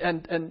 And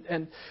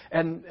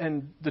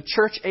the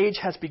church age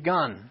has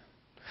begun.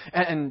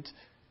 And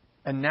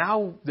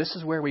now this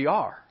is where we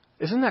are.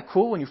 Isn't that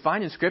cool when you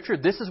find in Scripture,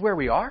 this is where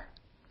we are?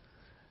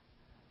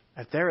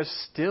 That there is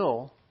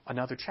still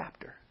another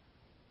chapter.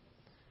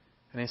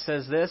 And it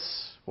says this,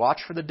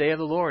 watch for the day of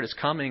the Lord is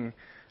coming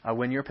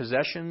when your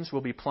possessions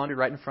will be plundered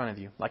right in front of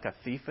you, like a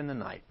thief in the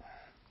night.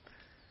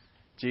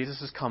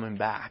 Jesus is coming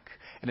back.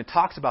 And it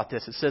talks about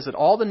this. It says that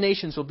all the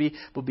nations will be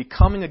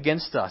coming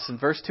against us. In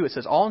verse 2 it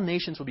says, all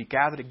nations will be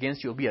gathered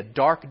against you. It will be a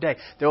dark day.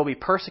 There will be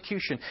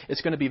persecution.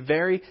 It's going to be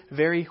very,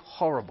 very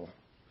horrible.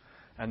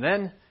 And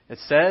then it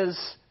says,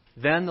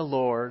 then the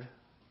Lord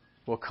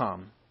will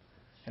come,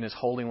 and His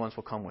holy ones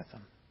will come with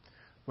Him.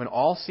 When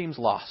all seems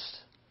lost.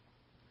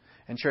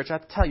 And church, I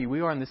have to tell you,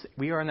 we are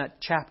in that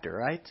chapter,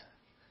 right?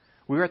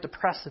 We are at the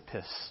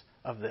precipice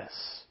of this.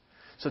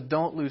 So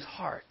don't lose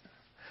heart.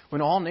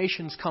 When all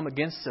nations come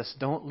against us,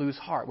 don't lose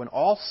heart. When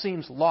all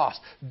seems lost,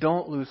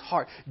 don't lose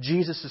heart.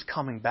 Jesus is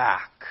coming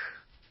back.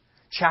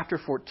 Chapter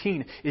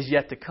 14 is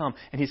yet to come,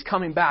 and He's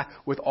coming back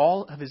with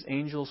all of His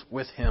angels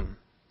with Him.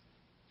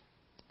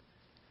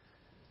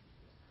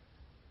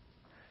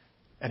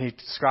 And He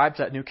describes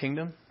that new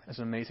kingdom as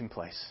an amazing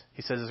place.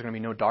 He says there's going to be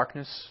no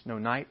darkness, no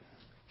night.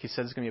 He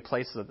says it's going to be a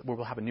place where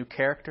we'll have a new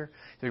character.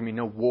 There's going to be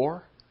no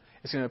war.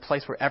 It's going to be a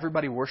place where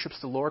everybody worships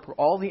the Lord, where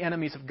all the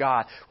enemies of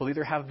God will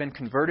either have been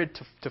converted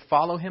to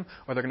follow Him,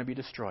 or they're going to be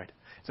destroyed.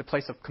 It's a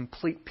place of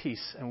complete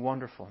peace and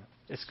wonderful.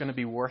 It's going to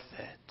be worth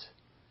it.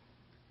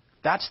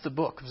 That's the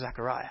book of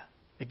Zechariah.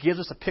 It gives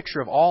us a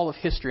picture of all of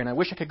history, and I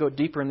wish I could go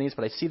deeper in these,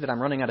 but I see that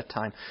I'm running out of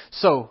time.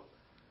 So,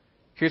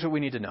 here's what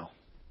we need to know.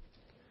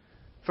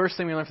 First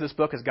thing we learn from this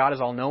book is God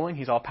is all-knowing,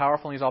 He's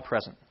all-powerful, and He's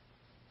all-present.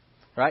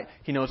 Right?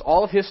 He knows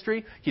all of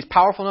history. He's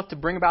powerful enough to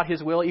bring about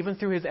His will even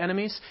through His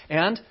enemies.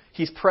 And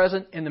He's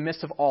present in the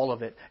midst of all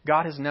of it.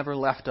 God has never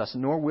left us,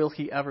 nor will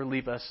He ever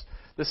leave us.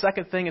 The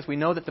second thing is we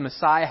know that the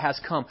Messiah has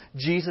come.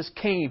 Jesus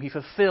came. He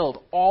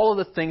fulfilled all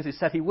of the things He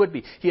said He would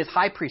be. He is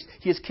high priest.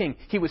 He is king.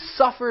 He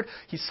suffered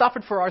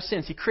for our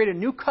sins. He created a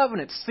new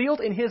covenant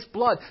sealed in His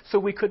blood so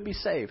we could be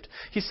saved.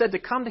 He said to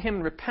come to Him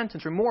in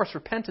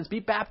repentance, be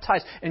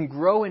baptized, and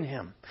grow in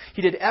Him.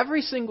 He did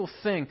every single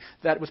thing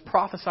that was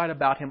prophesied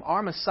about Him.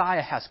 Our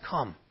Messiah has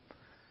come.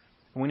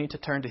 And we need to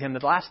turn to Him.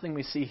 The last thing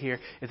we see here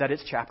is that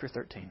it's chapter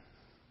 13.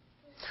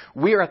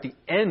 We are at the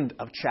end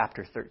of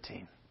chapter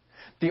 13.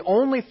 The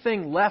only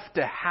thing left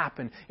to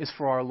happen is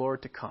for our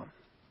Lord to come.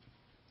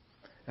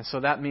 And so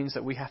that means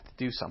that we have to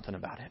do something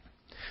about it.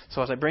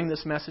 So as I bring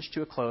this message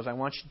to a close, I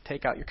want you to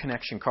take out your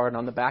connection card. And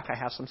on the back I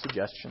have some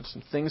suggestions,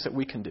 some things that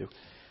we can do.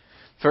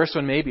 First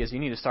one maybe is you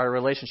need to start a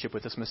relationship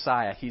with this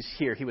Messiah. He's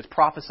here. He was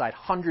prophesied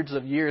hundreds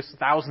of years,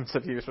 thousands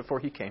of years before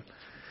He came.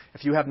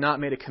 If you have not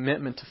made a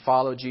commitment to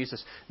follow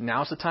Jesus,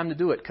 now's the time to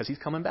do it, because He's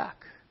coming back.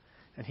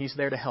 And He's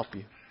there to help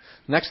you.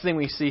 Next thing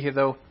we see here,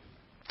 though,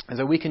 is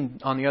that we can,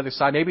 on the other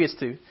side, maybe it's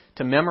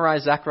to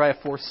memorize Zechariah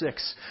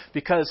 4:6,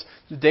 because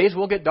the days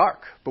will get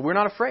dark, but we're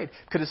not afraid,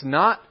 because it's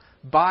not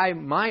by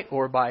might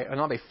or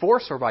not by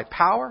force or by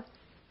power,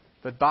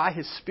 but by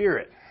His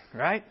Spirit,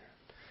 right?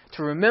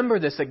 To remember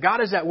this, that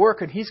God is at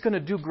work and He's going to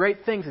do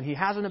great things and He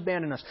hasn't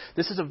abandoned us.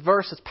 This is a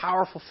verse that's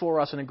powerful for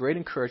us and a great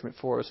encouragement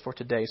for us for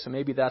today, so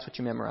maybe that's what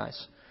you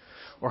memorize.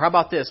 Or how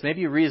about this? Maybe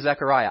you read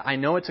Zechariah. I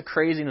know it's a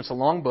crazy and it's a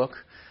long book,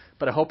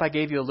 but I hope I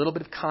gave you a little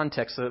bit of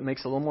context so it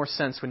makes a little more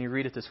sense when you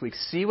read it this week.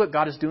 See what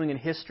God is doing in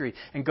history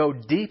and go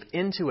deep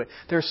into it.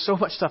 There's so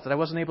much stuff that I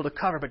wasn't able to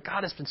cover, but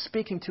God has been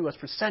speaking to us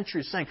for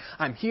centuries saying,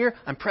 I'm here,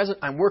 I'm present,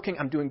 I'm working,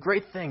 I'm doing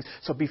great things,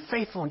 so be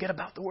faithful and get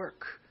about the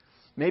work.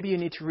 Maybe you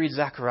need to read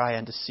Zechariah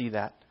and to see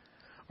that.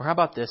 Or how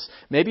about this?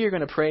 Maybe you're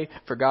going to pray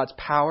for God's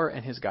power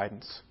and His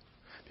guidance.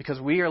 Because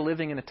we are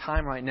living in a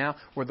time right now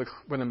where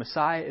the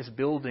Messiah is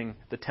building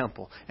the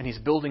temple. And He's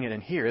building it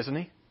in here, isn't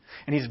He?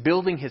 And He's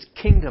building His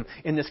kingdom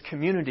in this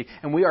community.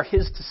 And we are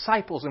His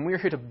disciples. And we're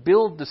here to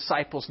build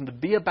disciples and to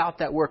be about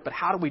that work. But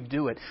how do we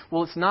do it?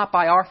 Well, it's not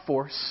by our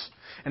force.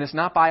 And it's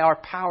not by our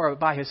power, but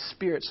by His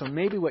Spirit. So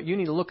maybe what you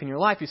need to look in your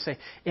life, you say,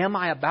 am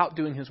I about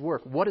doing His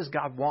work? What does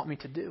God want me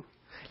to do?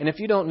 And if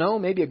you don't know,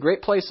 maybe a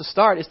great place to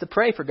start is to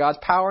pray for God's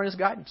power and His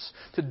guidance.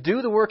 To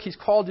do the work He's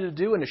called you to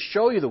do and to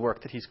show you the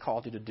work that He's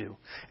called you to do.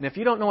 And if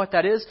you don't know what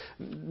that is,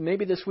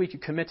 maybe this week you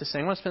commit to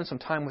saying, I want to spend some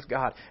time with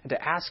God and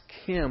to ask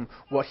Him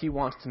what He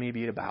wants to me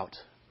be about.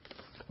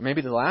 Or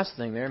maybe the last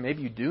thing there,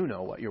 maybe you do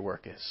know what your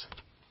work is.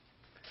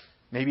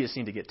 Maybe you just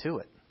need to get to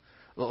it.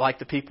 Like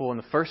the people in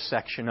the first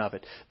section of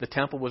it. The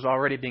temple was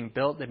already being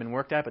built, they'd been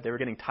worked at, but they were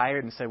getting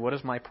tired and say, what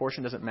is my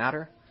portion? Does it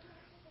matter?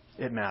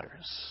 It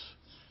matters.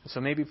 So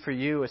maybe for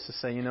you it's to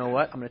say, you know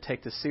what, I'm going to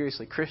take this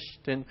seriously.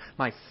 Christian,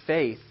 my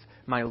faith,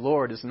 my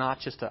Lord, is not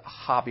just a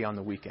hobby on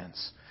the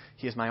weekends.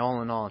 He is my all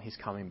in all, and He's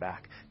coming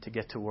back to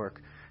get to work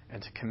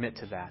and to commit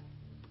to that.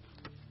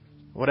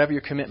 Whatever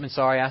your commitments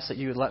are, I ask that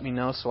you would let me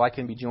know so I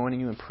can be joining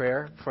you in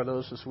prayer for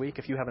those this week.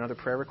 If you have another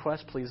prayer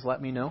request, please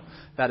let me know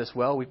that as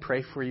well. We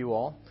pray for you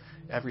all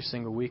every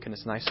single week, and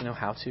it's nice to know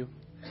how to.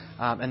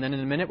 And then in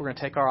a minute, we're going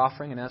to take our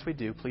offering, and as we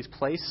do, please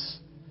place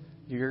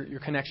your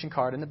connection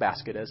card in the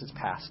basket as it's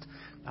passed.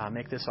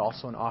 Make this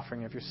also an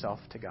offering of yourself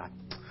to God.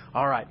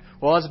 All right.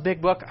 Well, as a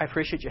big book, I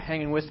appreciate you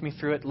hanging with me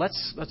through it.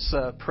 Let's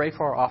pray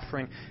for our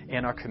offering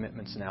and our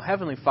commitments now.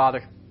 Heavenly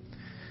Father,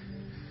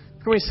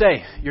 what can we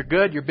say? You're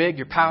good, you're big,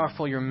 you're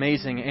powerful, you're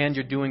amazing, and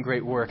you're doing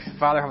great work.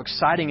 Father, how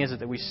exciting is it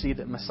that we see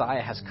that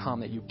Messiah has come,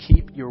 that you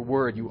keep your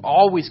word. You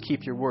always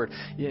keep your word.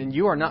 And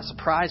you are not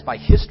surprised by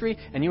history,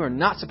 and you are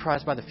not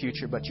surprised by the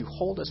future, but you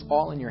hold us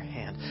all in your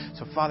hand.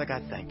 So, Father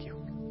God, thank you.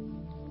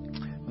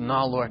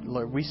 Now,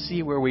 Lord, we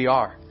see where we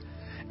are.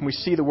 And we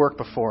see the work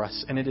before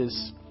us. And it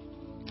is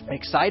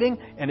exciting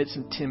and it's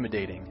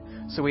intimidating.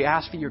 So we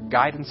ask for your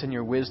guidance and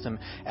your wisdom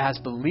as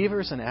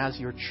believers and as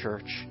your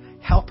church.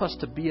 Help us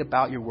to be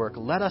about your work.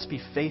 Let us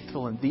be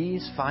faithful in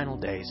these final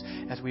days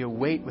as we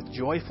await with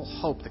joyful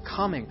hope the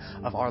coming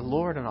of our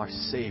Lord and our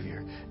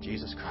Savior,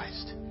 Jesus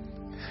Christ.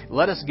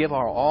 Let us give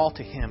our all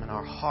to Him in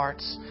our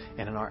hearts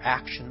and in our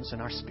actions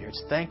and our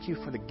spirits. Thank you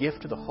for the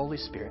gift of the Holy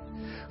Spirit,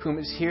 whom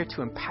is here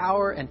to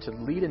empower and to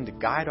lead and to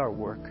guide our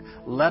work.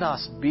 Let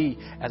us be,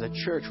 as a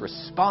church,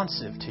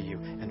 responsive to you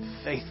and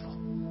faithful.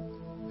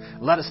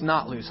 Let us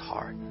not lose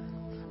heart,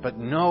 but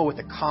know with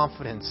the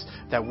confidence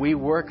that we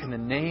work in the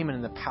name and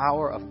in the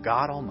power of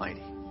God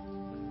Almighty.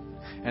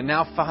 And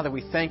now, Father,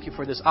 we thank you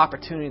for this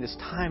opportunity, this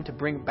time to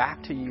bring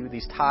back to you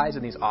these tithes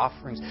and these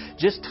offerings,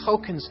 just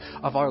tokens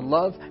of our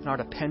love and our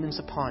dependence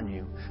upon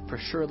you. For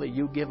surely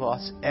you give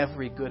us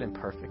every good and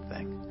perfect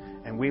thing,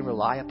 and we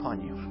rely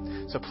upon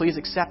you. So please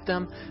accept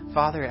them,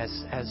 Father,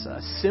 as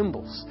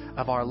symbols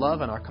of our love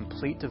and our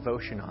complete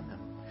devotion on them.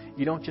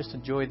 You don't just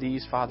enjoy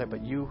these, Father,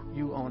 but you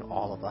own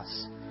all of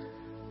us.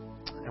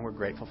 And we're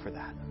grateful for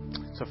that.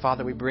 So,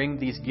 Father, we bring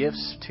these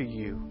gifts to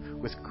you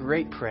with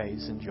great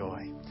praise and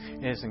joy.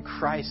 And it is in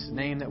Christ's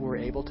name that we're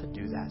able to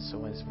do that.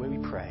 So as we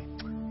pray,